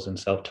protocols and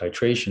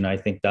self-titration, I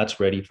think that's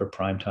ready for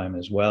prime time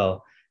as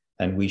well,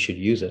 and we should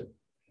use it.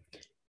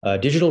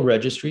 Digital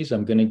registries,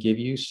 I'm going to give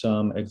you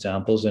some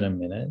examples in a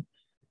minute.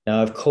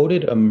 Now, I've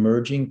coded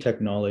emerging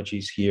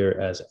technologies here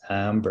as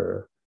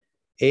amber.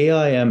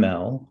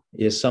 AI/ML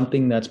is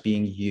something that's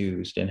being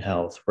used in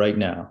health right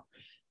now.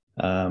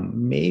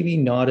 Maybe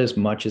not as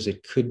much as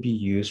it could be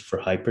used for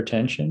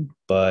hypertension,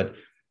 but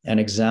an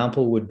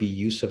example would be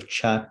use of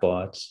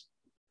chatbots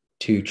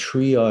to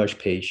triage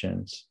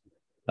patients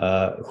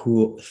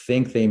who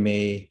think they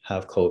may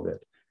have COVID.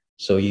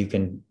 So you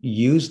can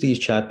use these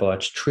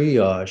chatbots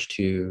triage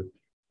to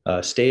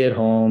stay at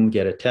home,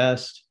 get a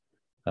test,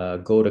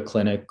 go to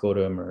clinic, go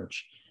to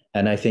emerge.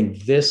 And I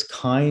think this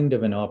kind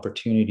of an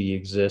opportunity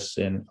exists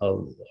in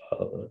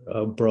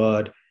a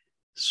broad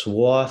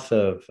swath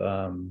of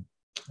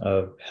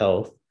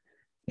health,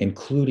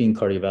 including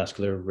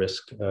cardiovascular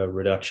risk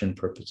reduction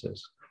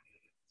purposes.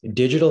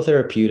 Digital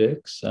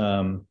therapeutics,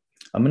 I'm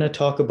going to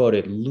talk about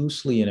it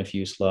loosely in a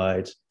few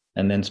slides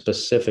and then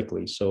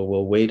specifically, so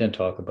we'll wait and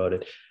talk about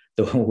it.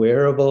 The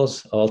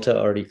wearables, Alta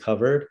already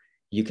covered.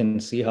 You can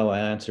see how I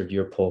answered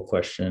your poll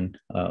question,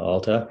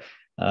 Alta.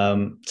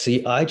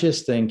 See, I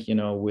just think,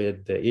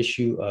 with the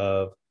issue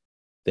of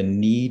the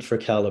need for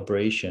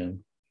calibration,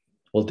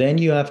 well, then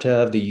you have to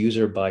have the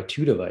user buy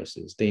two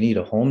devices. They need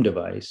a home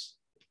device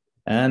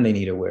and they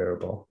need a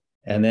wearable.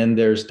 And then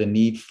there's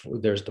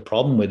the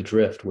problem with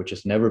drift, which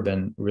has never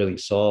been really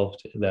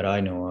solved that I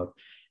know of,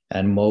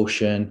 and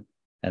motion,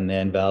 and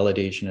then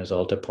validation, as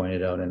Alta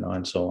pointed out,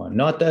 and so on.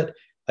 Not that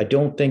I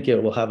don't think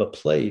it will have a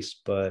place,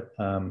 but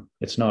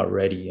it's not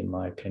ready, in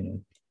my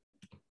opinion.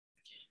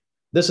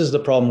 This is the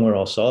problem we're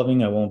all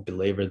solving. I won't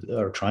belabor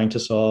or trying to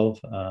solve.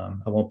 I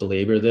won't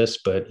belabor this,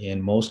 but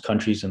in most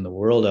countries in the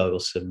world, I will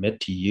submit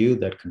to you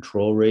that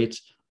control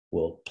rates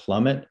will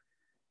plummet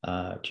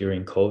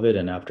during COVID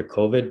and after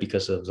COVID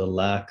because of the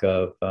lack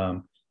of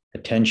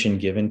attention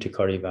given to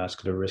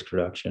cardiovascular risk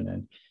reduction.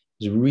 And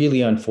it's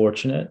really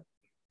unfortunate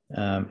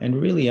and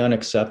really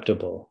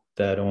unacceptable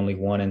that only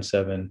 1 in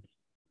 7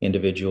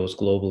 individuals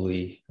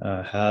globally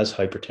has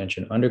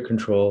hypertension under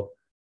control.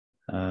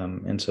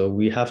 And so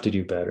we have to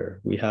do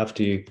better. We have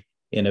to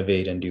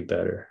innovate and do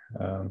better.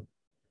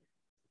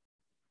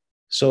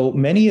 So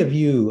many of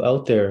you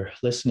out there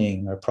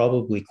listening are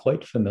probably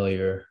quite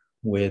familiar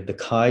with the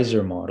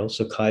Kaiser model.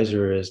 So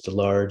Kaiser is the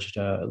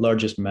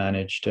largest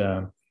managed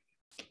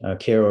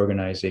care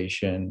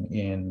organization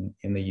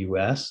in the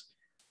US.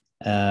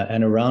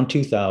 And around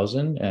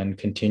 2000 and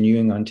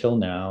continuing until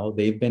now,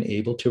 they've been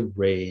able to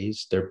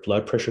raise their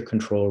blood pressure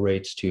control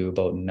rates to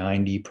about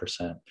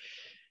 90%.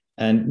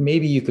 And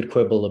maybe you could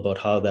quibble about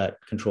how that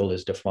control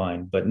is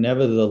defined, but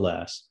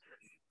nevertheless,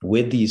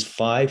 with these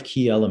 5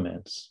 key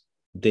elements,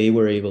 they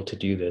were able to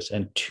do this.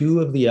 And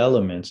 2 of the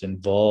elements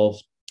involve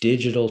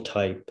digital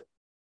type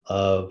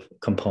of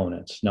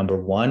components. Number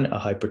 1, a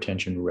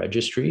hypertension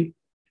registry.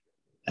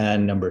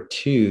 And number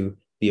 2,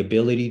 the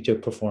ability to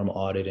perform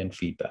audit and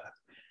feedback.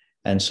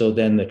 And so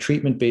then the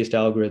treatment-based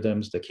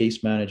algorithms, the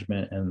case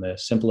management, and the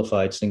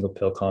simplified single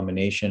pill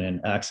combination and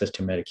access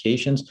to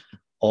medications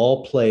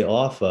all play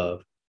off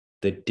of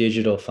the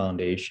digital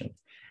foundation.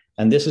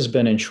 And this has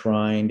been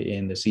enshrined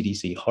in the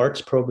CDC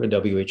HEARTS program,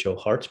 WHO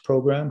HEARTS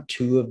program.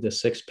 2 of the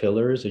 6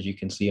 pillars, as you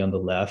can see on the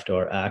left,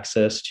 are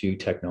access to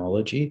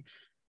technology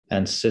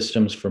and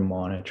systems for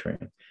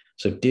monitoring.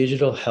 So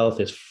digital health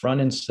is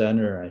front and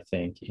center, I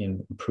think,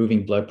 in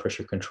improving blood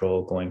pressure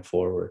control going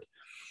forward.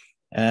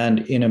 And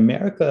in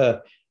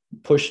America,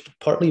 pushed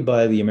partly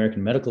by the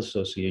American Medical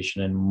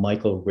Association and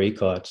Michael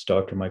Raycott's,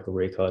 Dr. Michael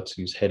Raycott's,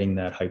 who's heading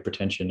that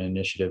hypertension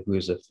initiative, who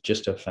is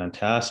just a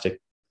fantastic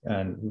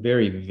and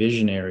very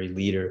visionary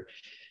leader.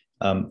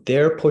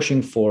 They're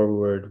pushing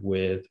forward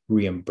with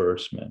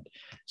reimbursement.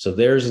 So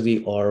there's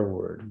the R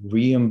word.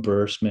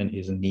 Reimbursement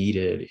is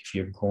needed if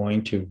you're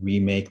going to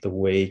remake the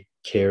way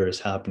care is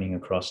happening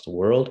across the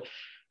world.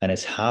 And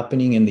it's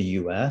happening in the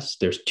US.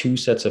 There's 2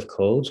 sets of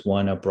codes,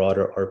 one a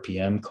broader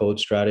RPM code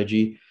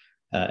strategy,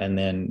 and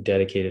then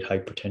dedicated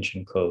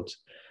hypertension codes.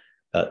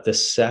 The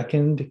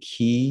second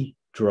key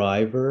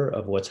driver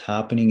of what's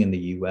happening in the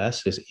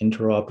US is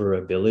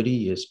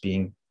interoperability is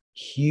being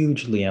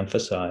hugely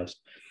emphasized.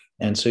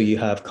 And so you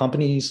have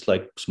companies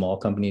like small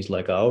companies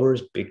like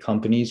ours, big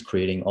companies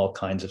creating all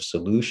kinds of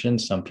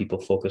solutions. Some people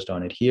focused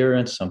on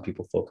adherence, some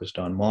people focused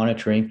on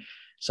monitoring,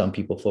 some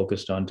people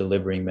focused on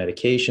delivering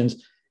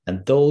medications,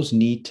 and those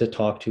need to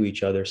talk to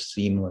each other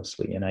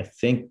seamlessly. And I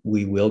think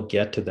we will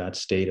get to that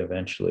state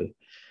eventually.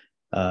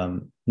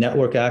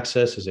 Network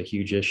access is a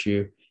huge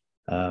issue.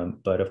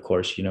 But of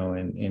course, you know,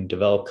 in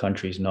developed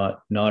countries,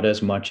 not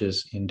as much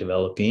as in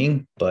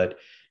developing, but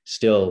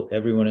still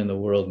everyone in the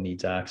world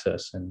needs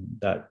access, and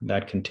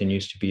that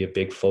continues to be a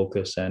big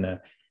focus and a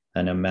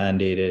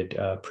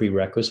mandated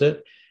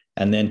prerequisite.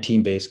 And then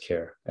team-based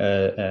care.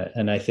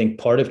 And I think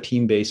part of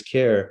team-based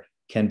care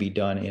can be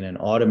done in an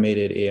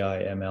automated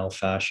AI ML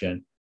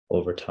fashion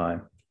over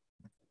time.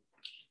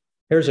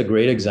 Here's a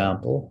great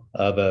example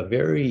of a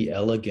very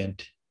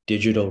elegant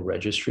digital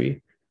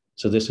registry.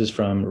 So this is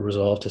from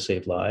Resolve to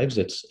Save Lives.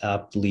 It's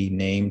aptly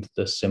named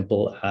the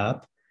Simple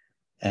app.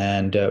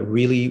 And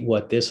really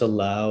what this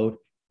allowed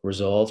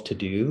Resolve to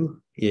do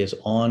is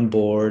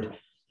onboard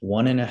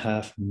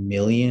 1.5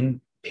 million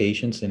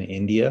patients in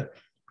India,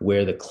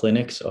 where the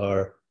clinics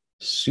are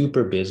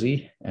super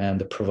busy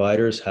and the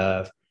providers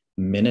have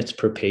minutes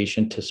per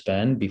patient to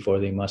spend before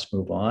they must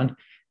move on.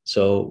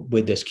 So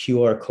with this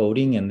QR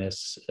coding and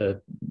this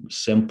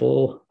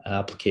simple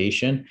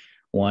application,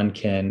 one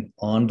can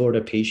onboard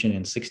a patient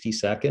in 60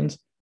 seconds,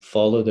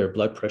 follow their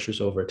blood pressures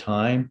over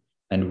time,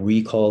 and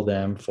recall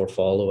them for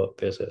follow-up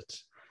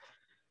visits.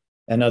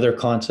 Another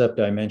concept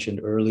I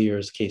mentioned earlier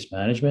is case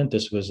management.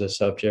 This was a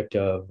subject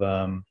of,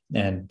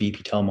 and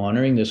BP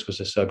telemonitoring. This was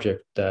a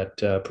subject that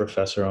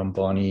Professor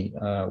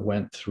Ambani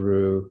went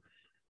through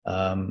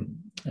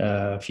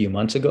a few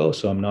months ago,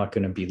 so I'm not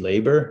going to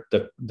belabor.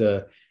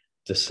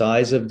 The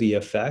size of the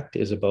effect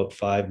is about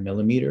 5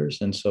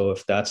 millimeters. And so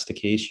if that's the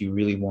case, you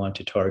really want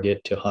to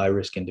target to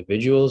high-risk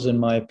individuals, in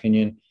my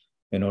opinion,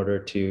 in order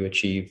to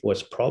achieve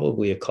what's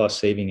probably a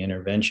cost-saving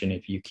intervention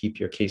if you keep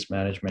your case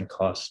management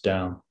costs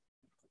down.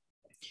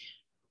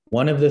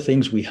 One of the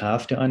things we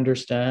have to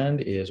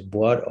understand is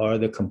what are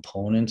the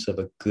components of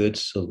a good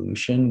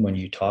solution when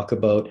you talk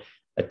about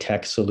a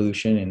tech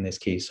solution, in this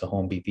case, a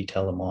home BP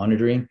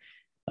telemonitoring.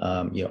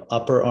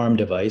 Upper arm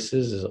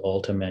devices, as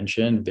Alta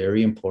mentioned,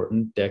 very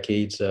important,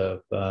 decades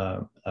of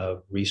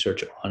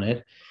research on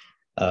it.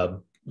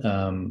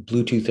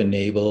 Bluetooth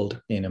enabled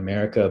in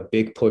America, a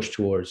big push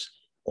towards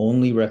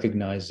only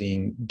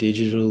recognizing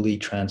digitally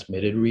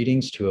transmitted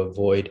readings to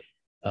avoid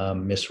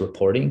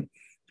misreporting.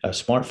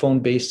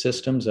 Smartphone-based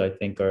systems, I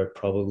think, are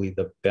probably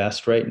the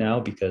best right now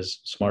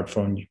because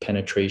smartphone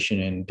penetration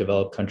in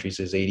developed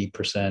countries is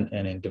 80%,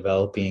 and in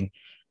developing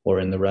or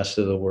in the rest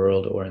of the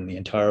world or in the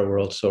entire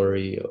world,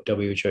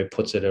 WHO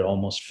puts it at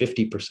almost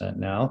 50%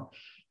 now.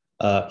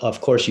 Of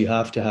course, you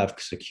have to have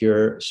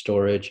secure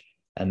storage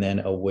and then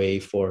a way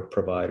for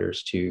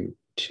providers to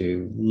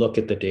look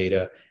at the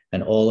data.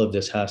 And all of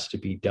this has to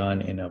be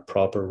done in a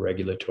proper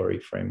regulatory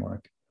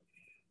framework.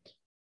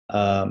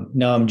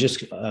 Now I'm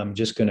just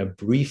going to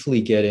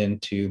briefly get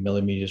into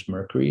millimeters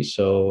mercury.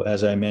 So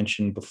as I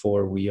mentioned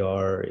before, we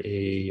are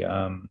a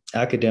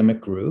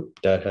academic group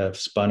that have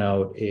spun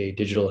out a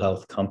digital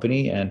health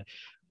company, and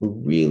we're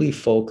really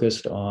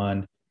focused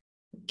on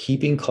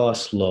keeping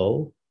costs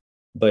low,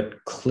 but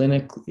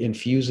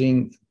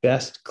infusing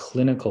best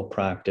clinical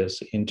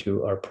practice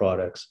into our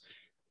products.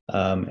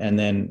 And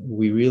then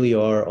we really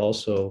are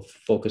also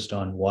focused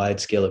on wide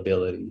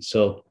scalability.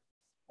 So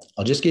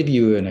I'll just give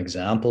you an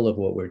example of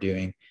what we're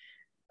doing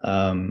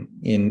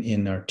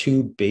in our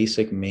 2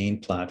 basic main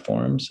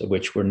platforms,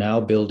 which we're now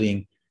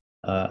building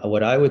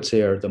what I would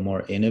say are the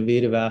more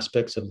innovative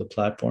aspects of the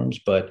platforms,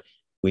 but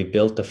we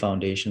built the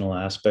foundational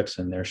aspects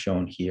and they're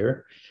shown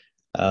here.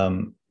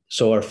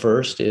 So our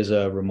first is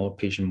a remote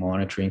patient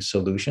monitoring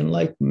solution,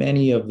 like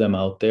many of them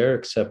out there,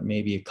 except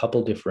maybe a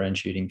couple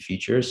differentiating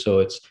features. So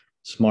it's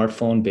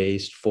smartphone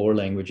based, 4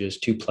 languages,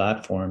 2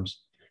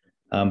 platforms.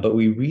 But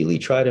we really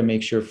try to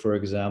make sure, for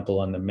example,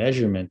 on the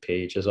measurement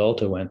page, as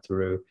Alta went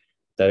through,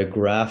 that a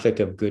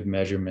graphic of good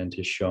measurement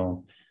is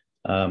shown.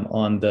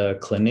 On the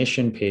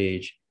clinician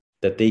page,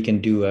 that they can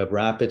do a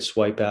rapid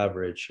swipe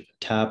average,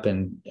 tap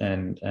and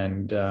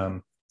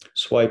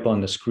swipe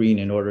on the screen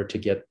in order to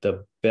get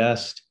the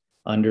best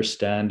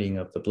understanding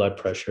of the blood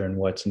pressure and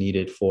what's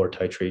needed for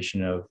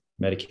titration of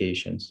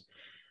medications.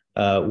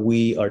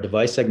 We are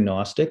device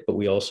agnostic, but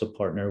we also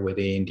partner with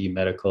A&D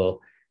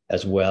Medical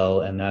as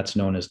well, and that's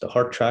known as the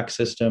Heart Track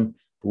system.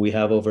 We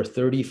have over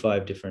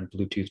 35 different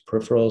Bluetooth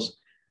peripherals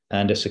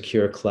and a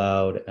secure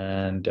cloud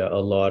and a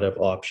lot of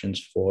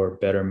options for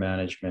better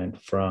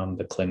management from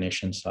the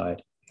clinician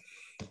side.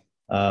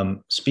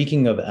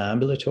 Speaking of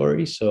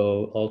ambulatory,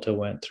 so Alta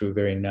went through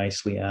very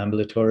nicely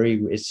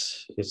ambulatory.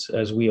 It's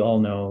as we all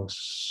know,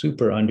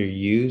 super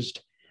underused,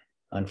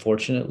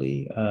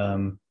 unfortunately.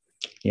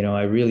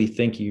 I really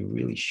think you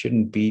really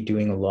shouldn't be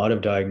doing a lot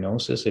of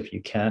diagnosis if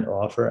you can't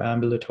offer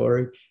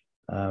ambulatory,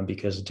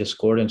 because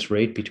discordance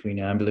rate between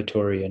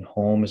ambulatory and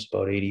home is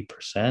about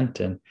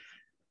 80%. And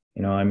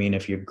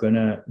if you're going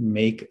to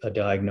make a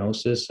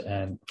diagnosis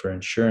and for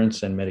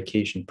insurance and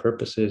medication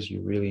purposes,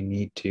 you really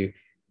need to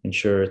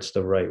ensure it's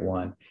the right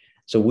one.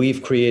 So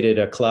we've created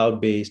a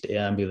cloud-based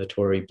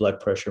ambulatory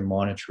blood pressure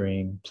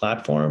monitoring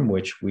platform,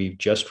 which we've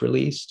just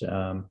released.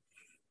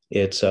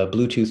 It's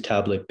Bluetooth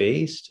tablet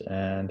based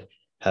and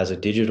has a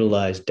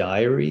digitalized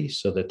diary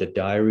so that the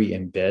diary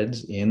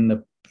embeds in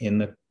the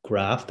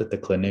graph that the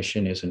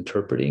clinician is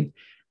interpreting,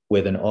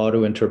 with an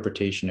auto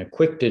interpretation, a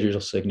quick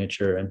digital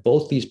signature, and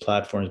both these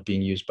platforms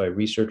being used by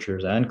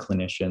researchers and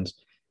clinicians.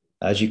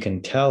 As you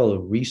can tell, a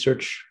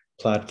research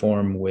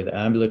platform with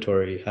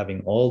ambulatory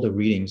having all the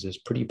readings is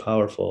pretty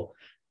powerful.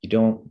 You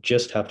don't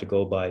just have to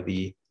go by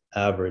the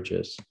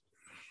averages.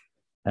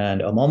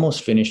 And I'm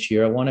almost finished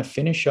here. I want to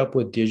finish up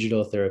with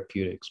digital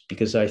therapeutics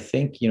because I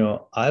think,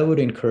 I would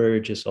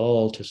encourage us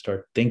all to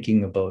start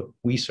thinking about,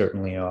 we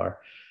certainly are,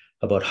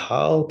 about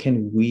how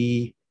can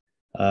we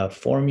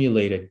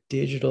formulate a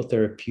digital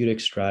therapeutic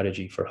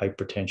strategy for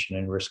hypertension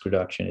and risk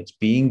reduction. It's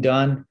being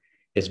done.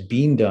 It's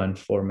being done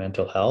for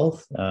mental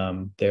health.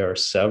 There are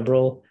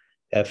several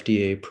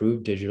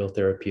FDA-approved digital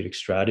therapeutic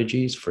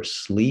strategies for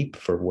sleep,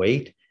 for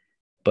weight.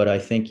 But I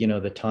think,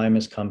 the time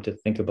has come to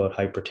think about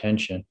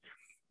hypertension.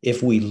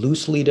 If we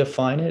loosely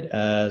define it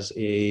as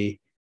a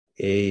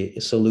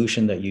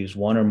solution that uses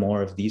one or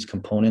more of these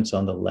components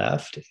on the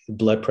left,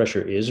 blood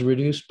pressure is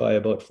reduced by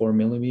about 4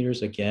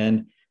 millimeters.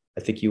 Again,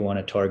 I think you want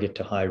to target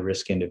to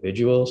high-risk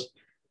individuals.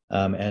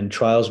 And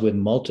trials with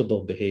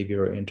multiple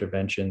behavioral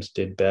interventions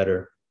did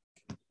better.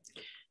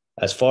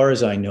 As far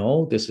as I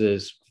know, this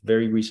is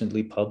very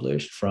recently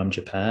published from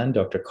Japan,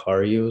 Dr.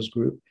 Kario's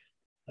group.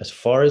 As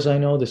far as I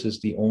know, this is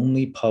the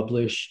only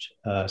published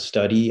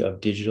study of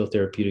digital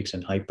therapeutics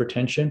in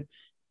hypertension.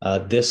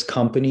 This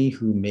company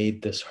who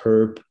made this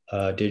HERB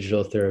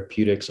digital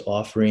therapeutics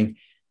offering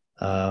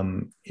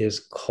is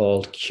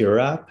called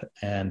CureApp,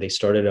 and they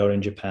started out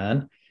in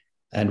Japan.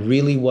 And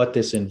really what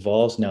this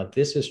involves now,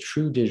 this is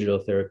true digital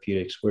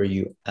therapeutics where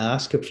you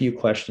ask a few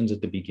questions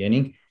at the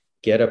beginning,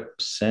 get a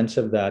sense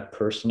of that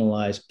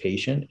personalized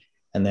patient,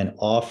 and then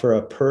offer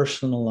a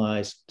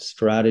personalized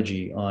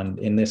strategy on,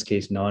 in this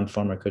case,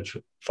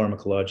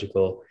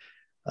 non-pharmacological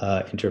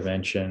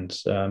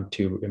interventions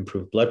to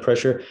improve blood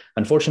pressure.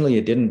 Unfortunately,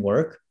 it didn't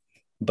work,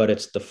 but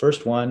it's the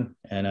first one.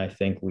 And I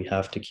think we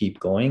have to keep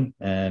going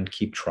and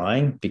keep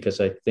trying,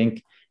 because I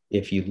think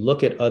if you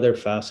look at other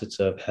facets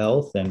of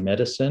health and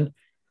medicine,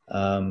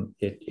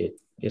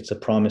 it's a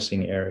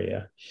promising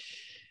area.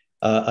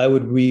 I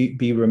would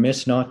be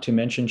remiss not to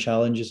mention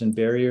challenges and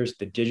barriers.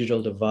 The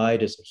digital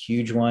divide is a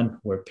huge one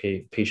where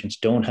patients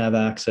don't have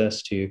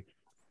access to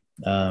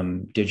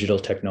digital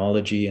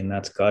technology, and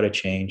that's got to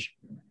change.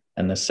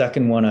 And the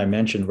second one I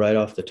mentioned right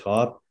off the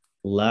top,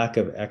 lack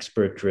of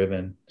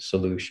expert-driven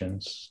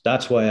solutions.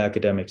 That's why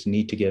academics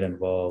need to get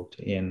involved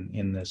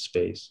in this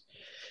space.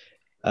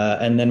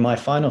 And then my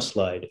final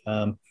slide,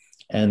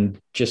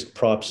 and just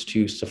props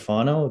to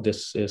Stefano.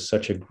 This is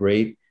such a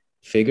great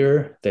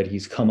figure that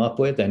he's come up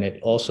with, and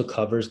it also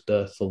covers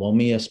the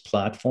Thelonious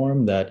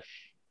platform that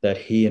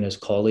he and his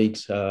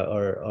colleagues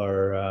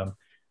are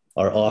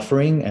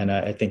offering. And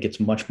I think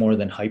it's much more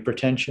than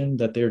hypertension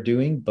that they're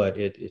doing, but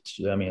it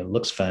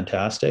looks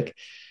fantastic.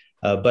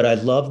 But I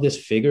love this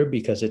figure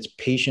because it's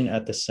patient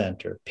at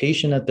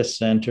the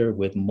center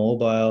with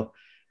mobile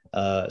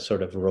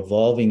sort of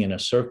revolving in a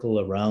circle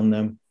around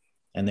them.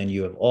 And then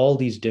you have all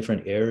these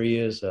different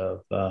areas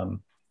of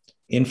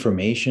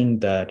information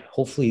that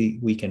hopefully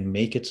we can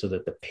make it so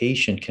that the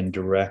patient can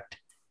direct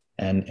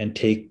and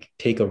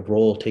take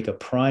a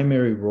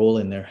primary role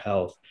in their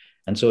health.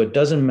 And so it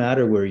doesn't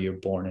matter where you're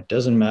born. It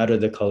doesn't matter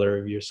the color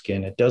of your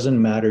skin. It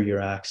doesn't matter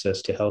your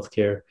access to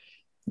healthcare.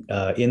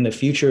 In the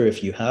future,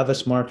 if you have a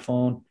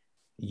smartphone,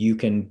 you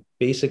can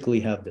basically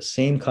have the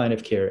same kind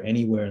of care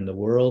anywhere in the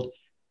world.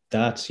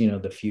 That's,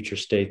 the future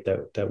state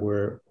that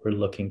we're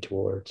looking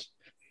towards.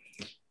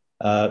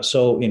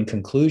 So in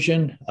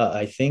conclusion,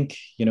 I think,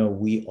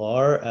 we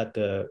are at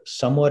the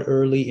somewhat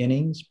early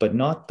innings, but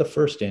not the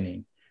first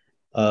inning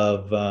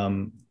of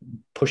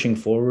pushing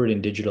forward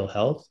in digital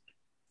health.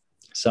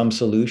 Some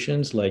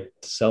solutions like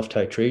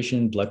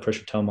self-titration, blood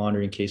pressure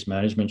telemonitoring, case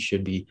management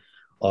should be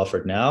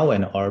offered now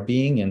and are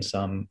being in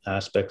some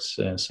aspects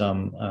in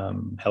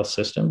some health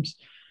systems.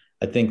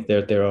 I think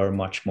that there are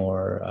much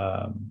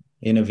more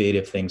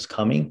innovative things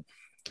coming,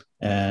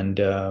 and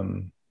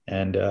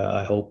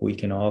I hope we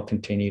can all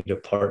continue to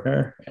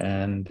partner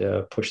and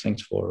push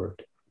things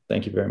forward.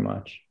 Thank you very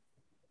much.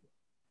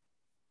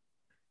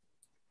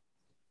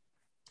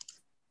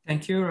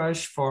 Thank you,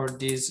 Raj, for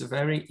this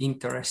very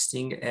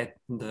interesting and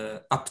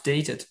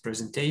updated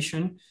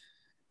presentation.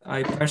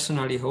 I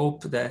personally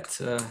hope that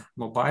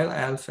mobile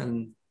health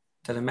and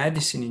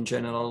telemedicine in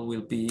general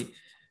will be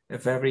a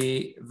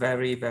very,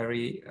 very,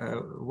 very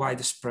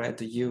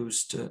widespread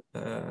used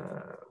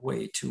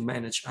way to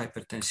manage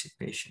hypertensive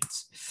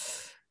patients.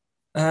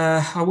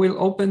 I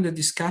will open the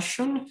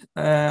discussion.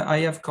 I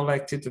have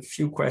collected a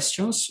few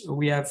questions.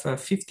 We have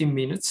 15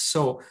 minutes,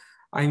 so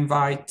I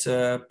invite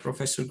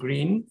Professor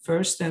Green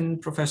first and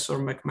Professor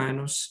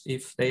McManus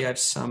if they have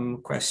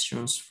some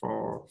questions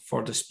for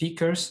the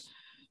speakers.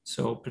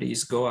 So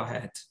please go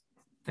ahead.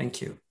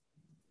 Thank you.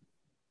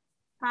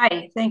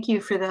 Hi, thank you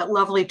for that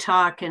lovely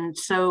talk, and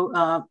so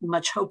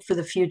much hope for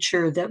the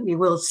future that we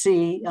will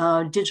see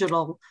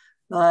digital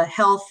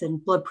health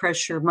and blood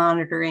pressure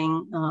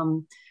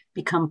monitoring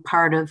become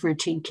part of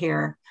routine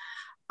care.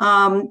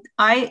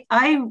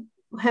 I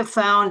have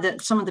found that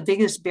some of the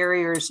biggest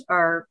barriers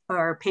are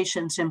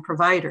patients and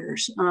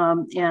providers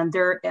and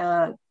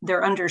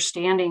their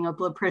understanding of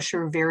blood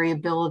pressure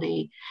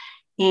variability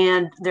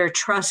and their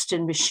trust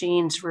in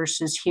machines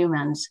versus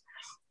humans,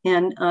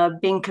 and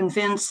being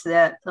convinced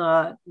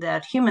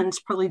that humans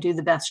probably do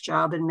the best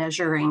job in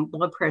measuring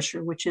blood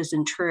pressure, which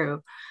isn't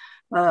true,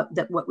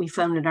 that what we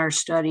found in our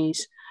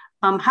studies.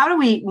 How do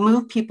we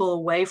move people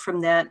away from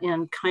that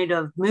and kind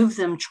of move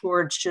them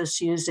towards just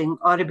using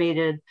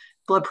automated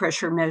blood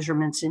pressure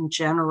measurements in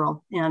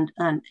general and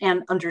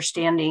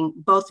understanding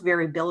both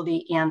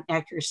variability and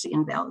accuracy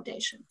and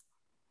validation?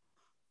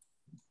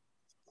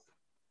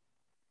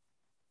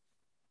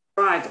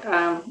 Right.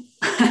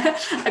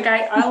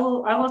 Okay, I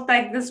will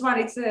take this one.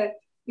 It's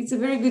a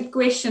very good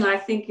question. I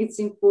think it's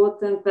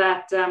important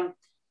that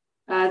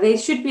there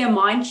should be a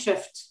mind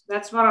shift.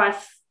 That's why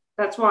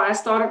I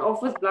started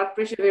off with blood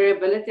pressure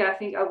variability. I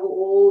think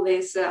overall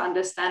there's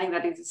understanding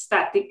that it's a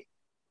static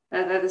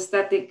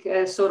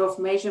sort of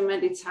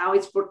measurement. It's how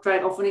it's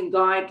portrayed often in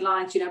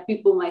guidelines.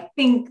 People may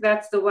think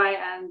that's the way,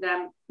 and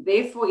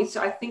therefore it's,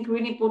 I think,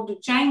 really important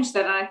to change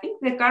that. And I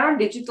think the current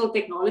digital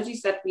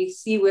technologies that we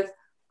see with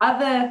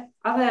other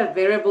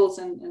variables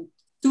and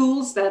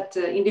tools that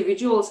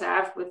individuals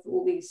have with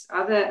all these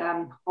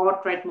other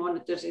heart rate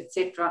monitors,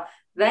 etc.,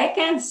 they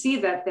can see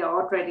that their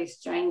heart rate is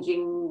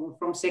changing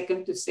from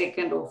second to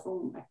second or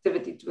from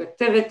activity to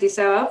activity.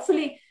 So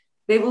hopefully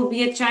there will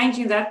be a change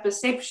in that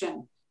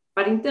perception.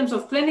 But in terms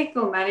of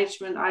clinical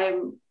management,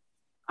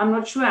 I'm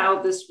not sure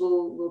how this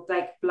will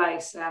take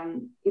place.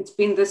 It's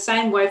been the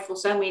same way for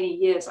so many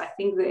years. I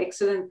think the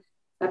excellent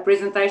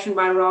presentation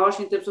by Raj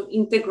in terms of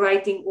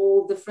integrating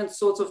all different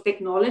sorts of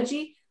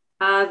technology,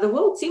 the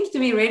world seems to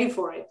be ready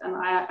for it. And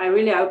I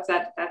really hope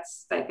that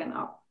that's taken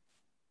up.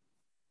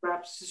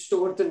 Perhaps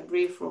short and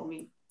brief from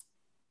me.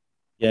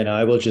 Yeah, and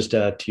I will just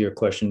add to your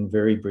question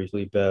very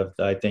briefly, Bev.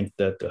 I think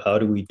that how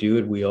do we do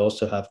it? We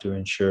also have to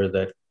ensure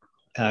that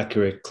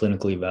accurate,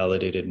 clinically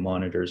validated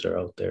monitors are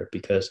out there,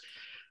 because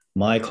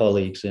my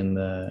colleagues in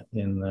the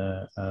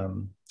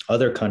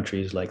other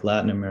countries like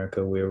Latin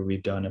America, where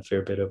we've done a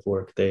fair bit of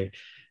work,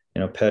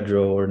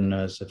 Pedro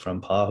Ordenas from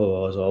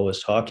PAHO was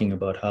always talking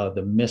about how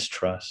the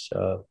mistrust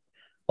of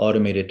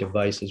automated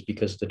devices,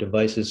 because the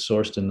devices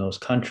sourced in those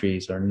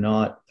countries are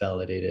not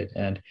validated,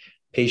 and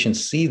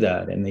patients see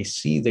that and they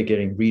see they're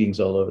getting readings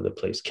all over the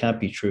place, can't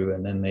be true,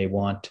 and then they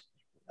want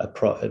an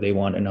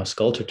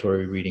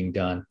auscultatory reading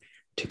done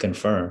to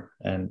confirm,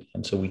 and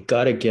so we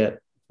got to get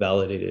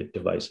validated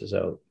devices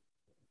out.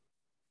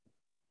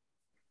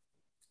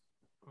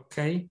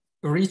 Okay,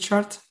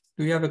 Richard,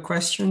 do you have a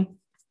question?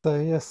 So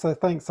yes, so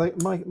thanks. So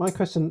my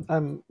question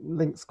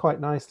links quite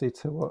nicely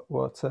to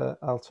what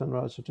Alta and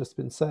Raj have just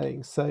been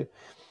saying. So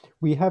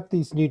we have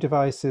these new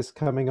devices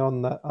coming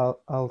on that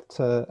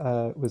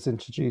Alta was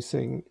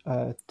introducing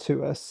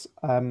to us,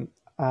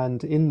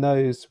 and in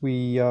those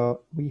we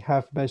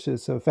have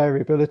measures of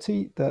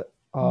variability that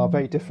are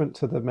very different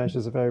to the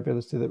measures of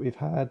variability that we've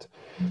had.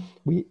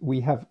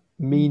 We have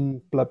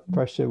mean blood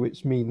pressure,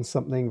 which means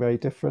something very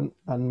different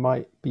and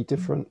might be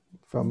different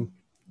from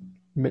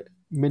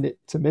minute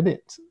to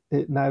minute,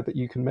 now that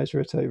you can measure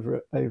it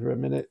over a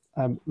minute,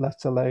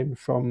 let alone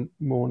from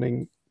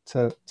morning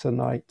to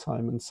night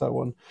time and so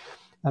on.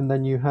 And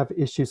then you have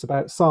issues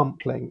about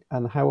sampling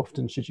and how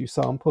often should you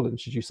sample, and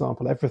should you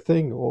sample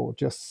everything or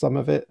just some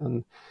of it,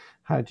 and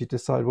how do you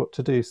decide what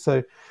to do?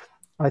 So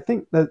I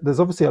think that there's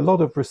obviously a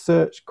lot of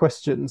research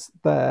questions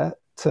there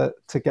to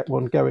get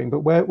one going, but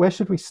where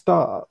should we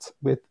start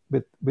with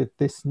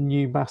this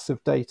new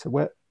massive data?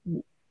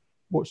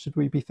 What should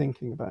we be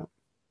thinking about?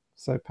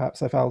 So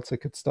perhaps if Alta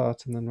could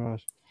start and then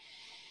Raj.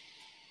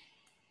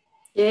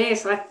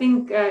 Yes, I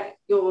think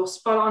you're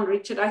spot on,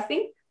 Richard. I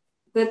think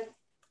that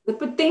the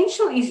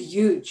potential is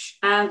huge.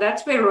 And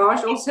that's where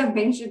Raj also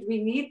mentioned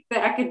we need the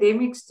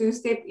academics to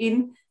step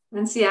in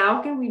and see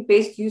how can we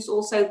best use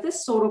also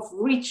this sort of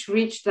rich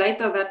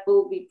data that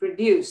will be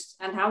produced,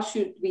 and how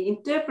should we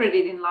interpret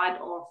it in light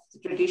of the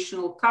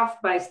traditional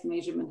cuff-based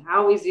measurement?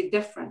 How is it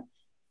different?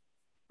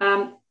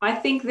 I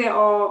think there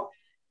are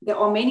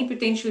many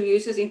potential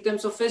uses in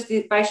terms of first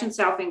the patient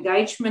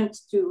self-engagement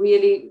to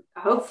really,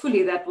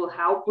 hopefully that will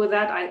help with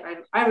that.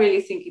 I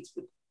really think it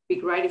would be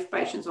great if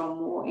patients are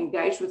more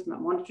engaged with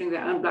monitoring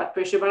their own blood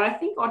pressure. But I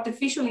think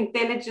artificial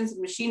intelligence,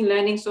 machine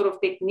learning sort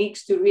of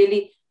techniques to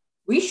really,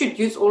 we should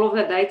use all of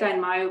the data,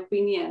 in my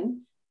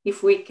opinion,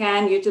 if we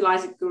can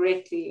utilize it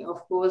correctly.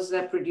 Of course,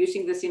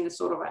 producing this in a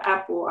sort of an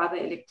app or other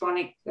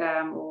electronic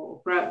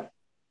computer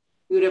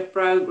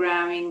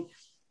programming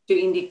to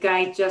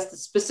indicate just a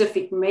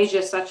specific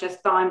measure such as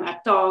time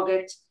at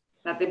target,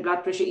 that the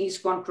blood pressure is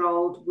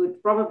controlled,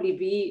 would probably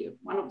be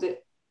one of the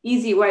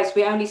easy ways.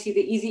 We only see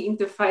the easy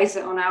interface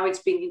on how it's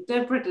being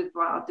interpreted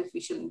by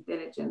artificial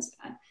intelligence.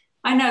 And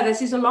I know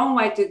this is a long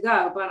way to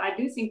go, but I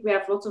do think we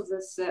have lots of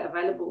this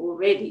available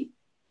already.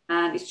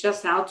 And it's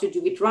just how to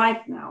do it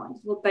right now. And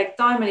it will take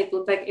time and it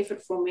will take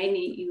effort for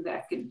many in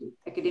the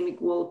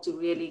academic world to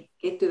really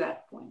get to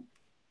that point.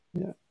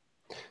 Yeah.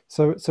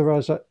 So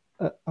Raj,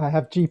 I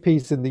have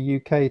GPs in the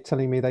UK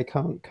telling me they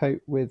can't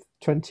cope with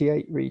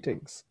 28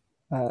 readings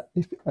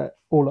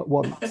all at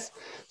once.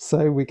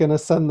 So we're going to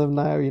send them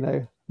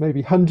now,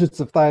 maybe hundreds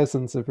of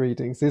thousands of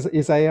readings.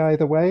 Is AI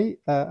the way,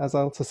 as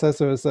Alta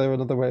says, or is there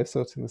another way of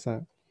sorting this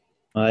out?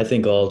 I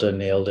think Alta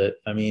nailed it.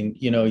 I mean,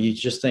 you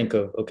just think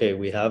of, okay,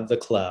 we have the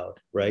cloud,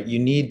 right? You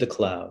need the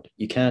cloud.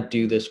 You can't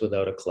do this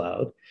without a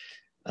cloud.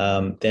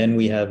 Then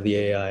we have the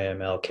AI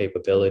ML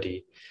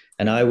capability.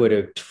 And I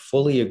would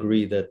fully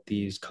agree that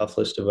these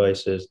cuffless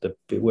devices,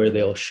 where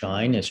they'll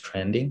shine is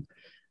trending.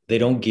 They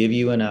don't give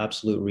you an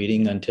absolute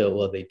reading until,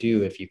 well, they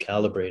do if you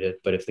calibrate it.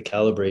 But if the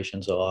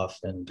calibration's off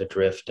and the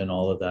drift and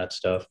all of that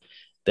stuff,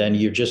 then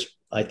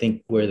I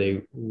think where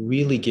they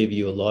really give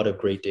you a lot of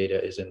great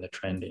data is in the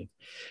trending.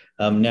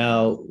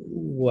 Now,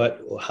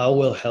 how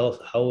will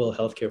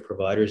healthcare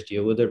providers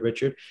deal with it,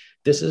 Richard?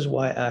 This is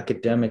why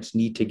academics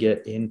need to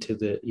get into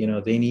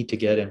they need to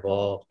get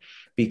involved,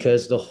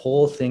 because the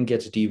whole thing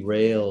gets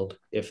derailed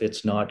if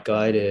it's not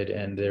guided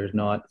and there's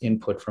not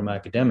input from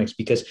academics,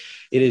 because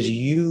it is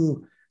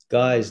you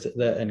guys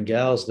and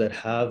gals that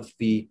have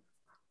the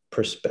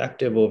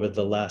perspective over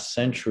the last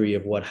century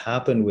of what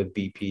happened with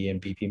BP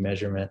and BP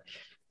measurement.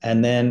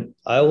 And then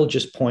I will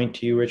just point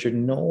to you, Richard,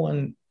 no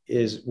one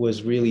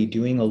was really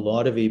doing a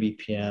lot of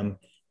ABPM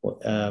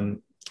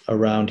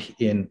around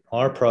in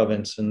our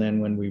province. And then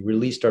when we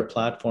released our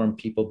platform,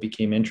 people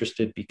became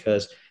interested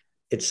because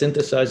it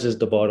synthesizes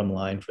the bottom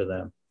line for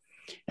them.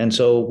 And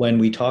so when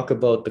we talk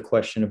about the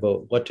question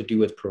about what to do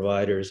with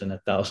providers and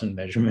 1,000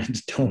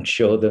 measurements, don't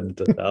show them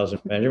the 1,000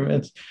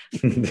 measurements.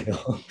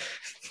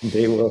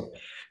 They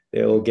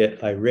will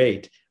get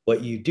irate.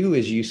 What you do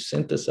is you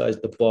synthesize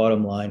the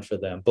bottom line for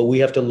them, but we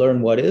have to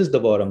learn what is the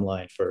bottom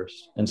line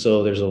first. And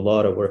so there's a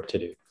lot of work to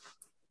do.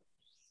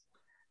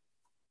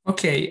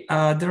 Okay,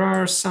 there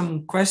are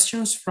some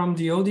questions from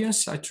the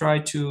audience. I try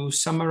to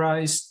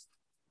summarize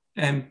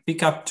and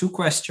pick up two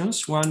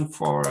questions, one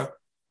for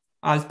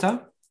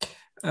Alta.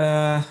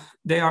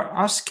 They are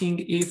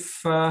asking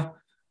if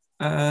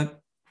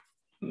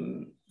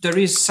there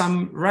is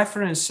some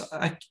reference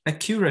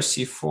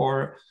accuracy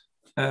for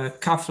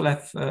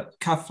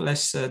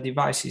cuffless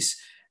devices.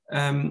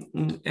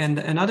 And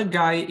another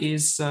guy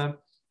is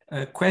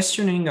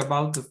questioning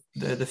about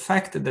the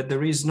fact that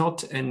there is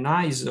not an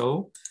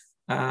ISO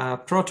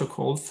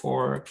protocol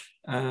for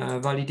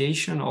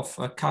validation of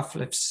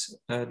cuffless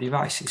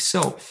devices.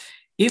 So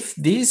if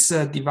these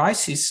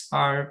devices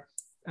are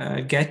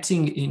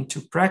getting into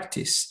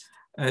practice,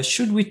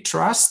 should we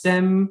trust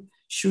them?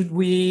 Should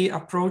we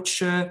approach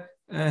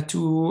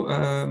to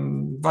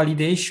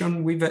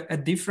validation with a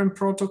different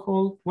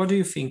protocol? What do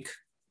you think?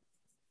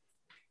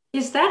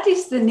 Yes, that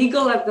is the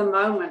niggle at the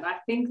moment. I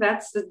think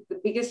that's the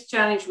biggest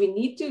challenge. We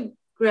need to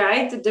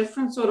create a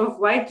different sort of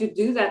way to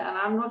do that. And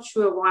I'm not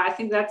sure why. I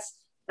think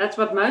that's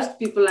what most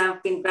people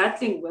have been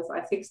battling with.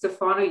 I think,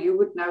 Stefano, you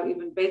would know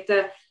even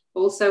better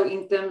also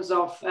in terms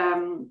of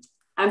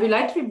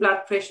ambulatory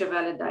blood pressure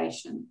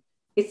validation.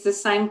 It's the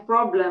same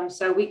problem.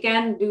 So we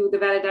can do the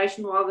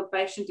validation while the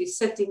patient is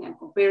sitting and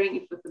comparing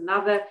it with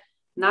another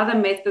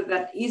method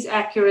that is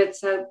accurate.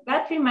 So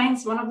that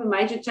remains one of the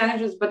major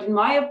challenges. But in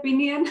my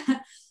opinion,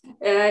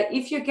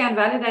 if you can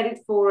validate it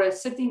for a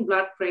sitting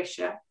blood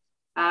pressure,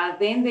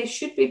 then there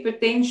should be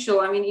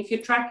potential. I mean, if you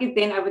track it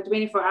then over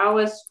 24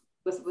 hours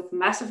with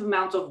massive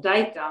amounts of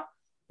data,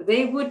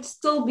 there would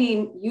still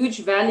be huge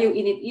value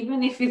in it,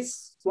 even if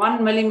it's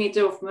 1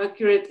 millimeter of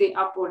mercury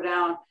up or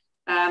down.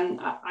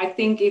 I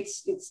think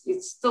it's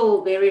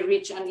still very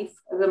rich, and if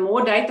the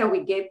more data we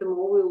get, the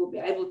more we will be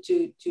able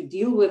to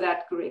deal with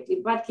that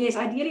correctly. But yes,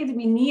 ideally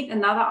we need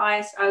another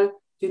ISO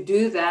to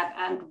do that,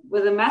 and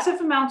with the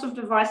massive amounts of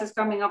devices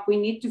coming up, we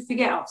need to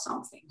figure out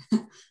something.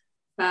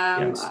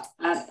 Yes.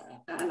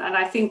 And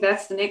I think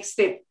that's the next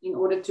step in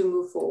order to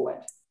move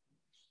forward,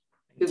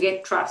 to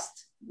get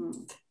trust.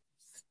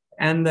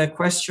 And a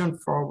question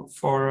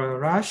for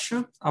Raj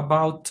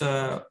about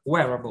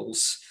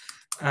wearables.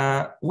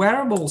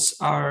 Wearables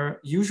are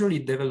usually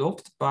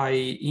developed by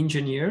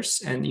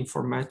engineers and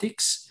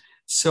informatics.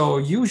 So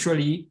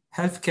usually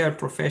healthcare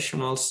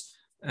professionals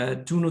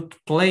do not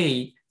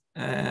play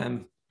a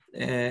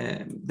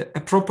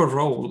proper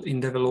role in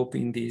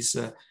developing these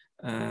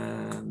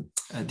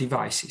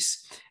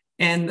devices.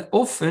 And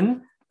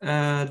often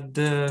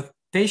the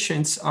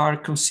patients are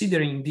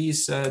considering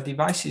these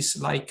devices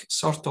like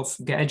sort of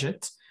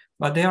gadget,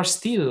 but they are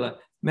still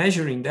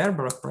measuring their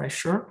blood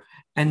pressure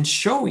and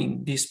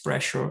showing this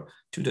pressure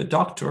to the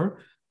doctor,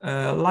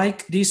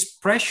 like these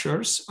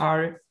pressures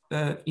are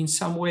in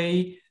some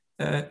way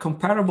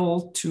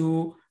comparable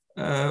to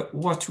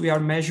what we are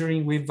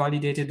measuring with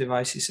validated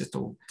devices at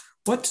home.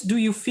 What do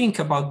you think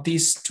about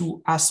these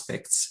two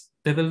aspects,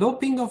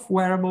 developing of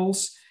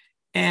wearables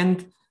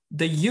and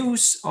the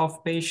use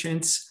of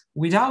patients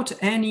without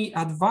any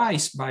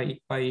advice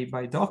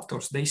by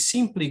doctors? They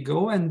simply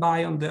go and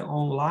buy on the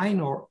online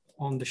or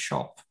on the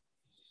shop.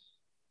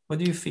 What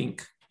do you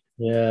think?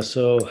 Yeah,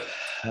 so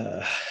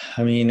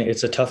I mean,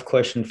 it's a tough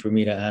question for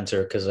me to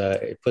answer because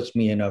it puts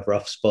me in a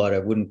rough spot. I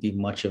wouldn't be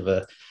much of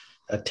a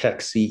tech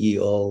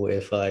CEO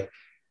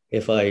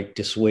if I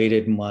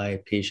dissuaded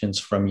my patients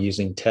from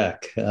using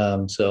tech.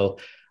 So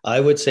I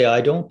would say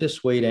I don't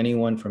dissuade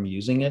anyone from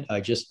using it. I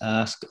just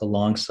ask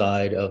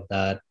alongside of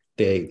that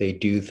they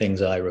do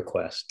things I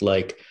request,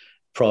 like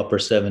proper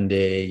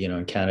 7-day,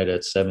 in Canada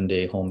it's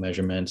 7-day home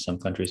measurements. Some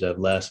countries have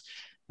less.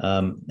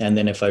 And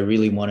then if I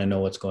really want to know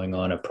what's going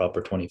on, a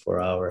proper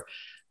 24-hour.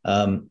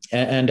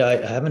 And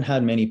I haven't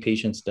had many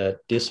patients that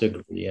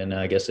disagree. And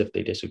I guess if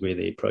they disagree,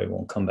 they probably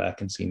won't come back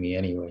and see me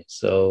anyway.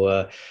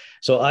 So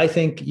I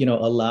think,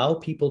 allow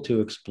people to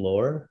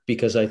explore,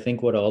 because I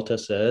think what Alta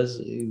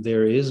says,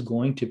 there is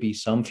going to be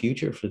some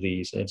future for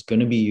these. It's going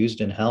to be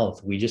used in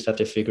health. We just have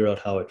to figure out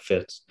how it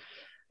fits.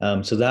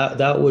 So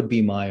that would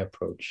be my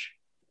approach.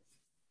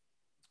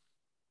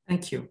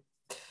 Thank you.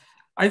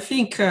 I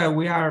think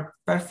we are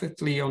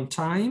perfectly on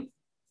time.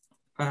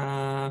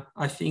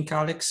 I think,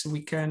 Alex,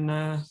 we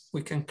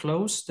can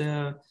close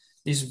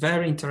this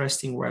very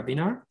interesting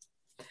webinar.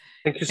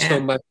 Thank you so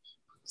much,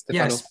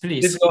 Stefano. Yes,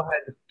 please. Please go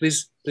ahead.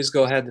 Please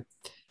go ahead.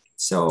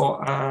 So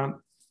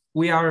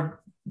we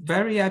are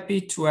very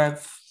happy to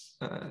have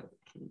a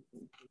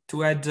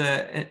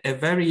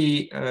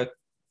very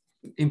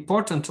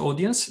important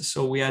audience.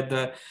 So we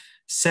had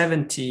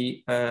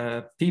 70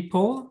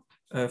 people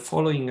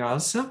following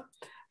us.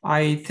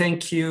 I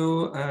thank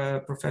you,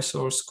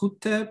 Professor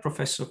Scutte,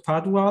 Professor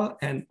Padwal,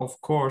 and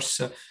of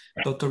course,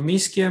 Dr.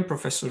 Miskian,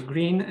 Professor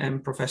Green,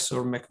 and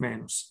Professor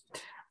McManus.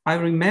 I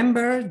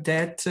remember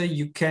that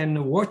you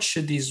can watch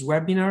this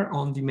webinar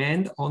on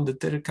demand on the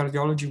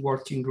Telecardiology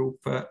Working Group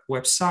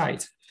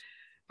website.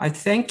 I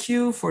thank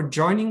you for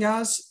joining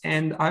us,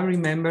 and I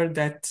remember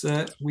that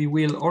we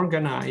will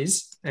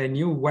organize a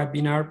new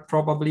webinar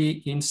probably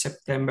in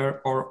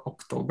September or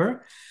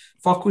October,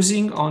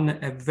 focusing on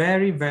a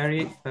very,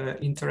 very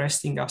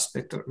interesting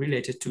aspect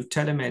related to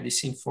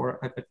telemedicine for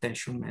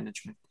hypertension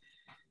management.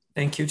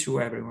 Thank you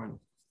to everyone.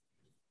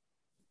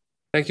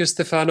 Thank you,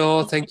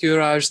 Stefano. Thank you,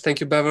 Raj. Thank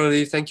you,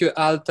 Beverly. Thank you,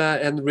 Alta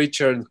and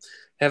Richard.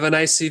 Have a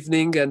nice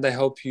evening, and I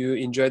hope you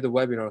enjoyed the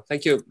webinar.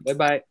 Thank you.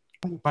 Bye-bye.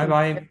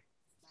 Bye-bye.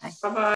 Bye-bye.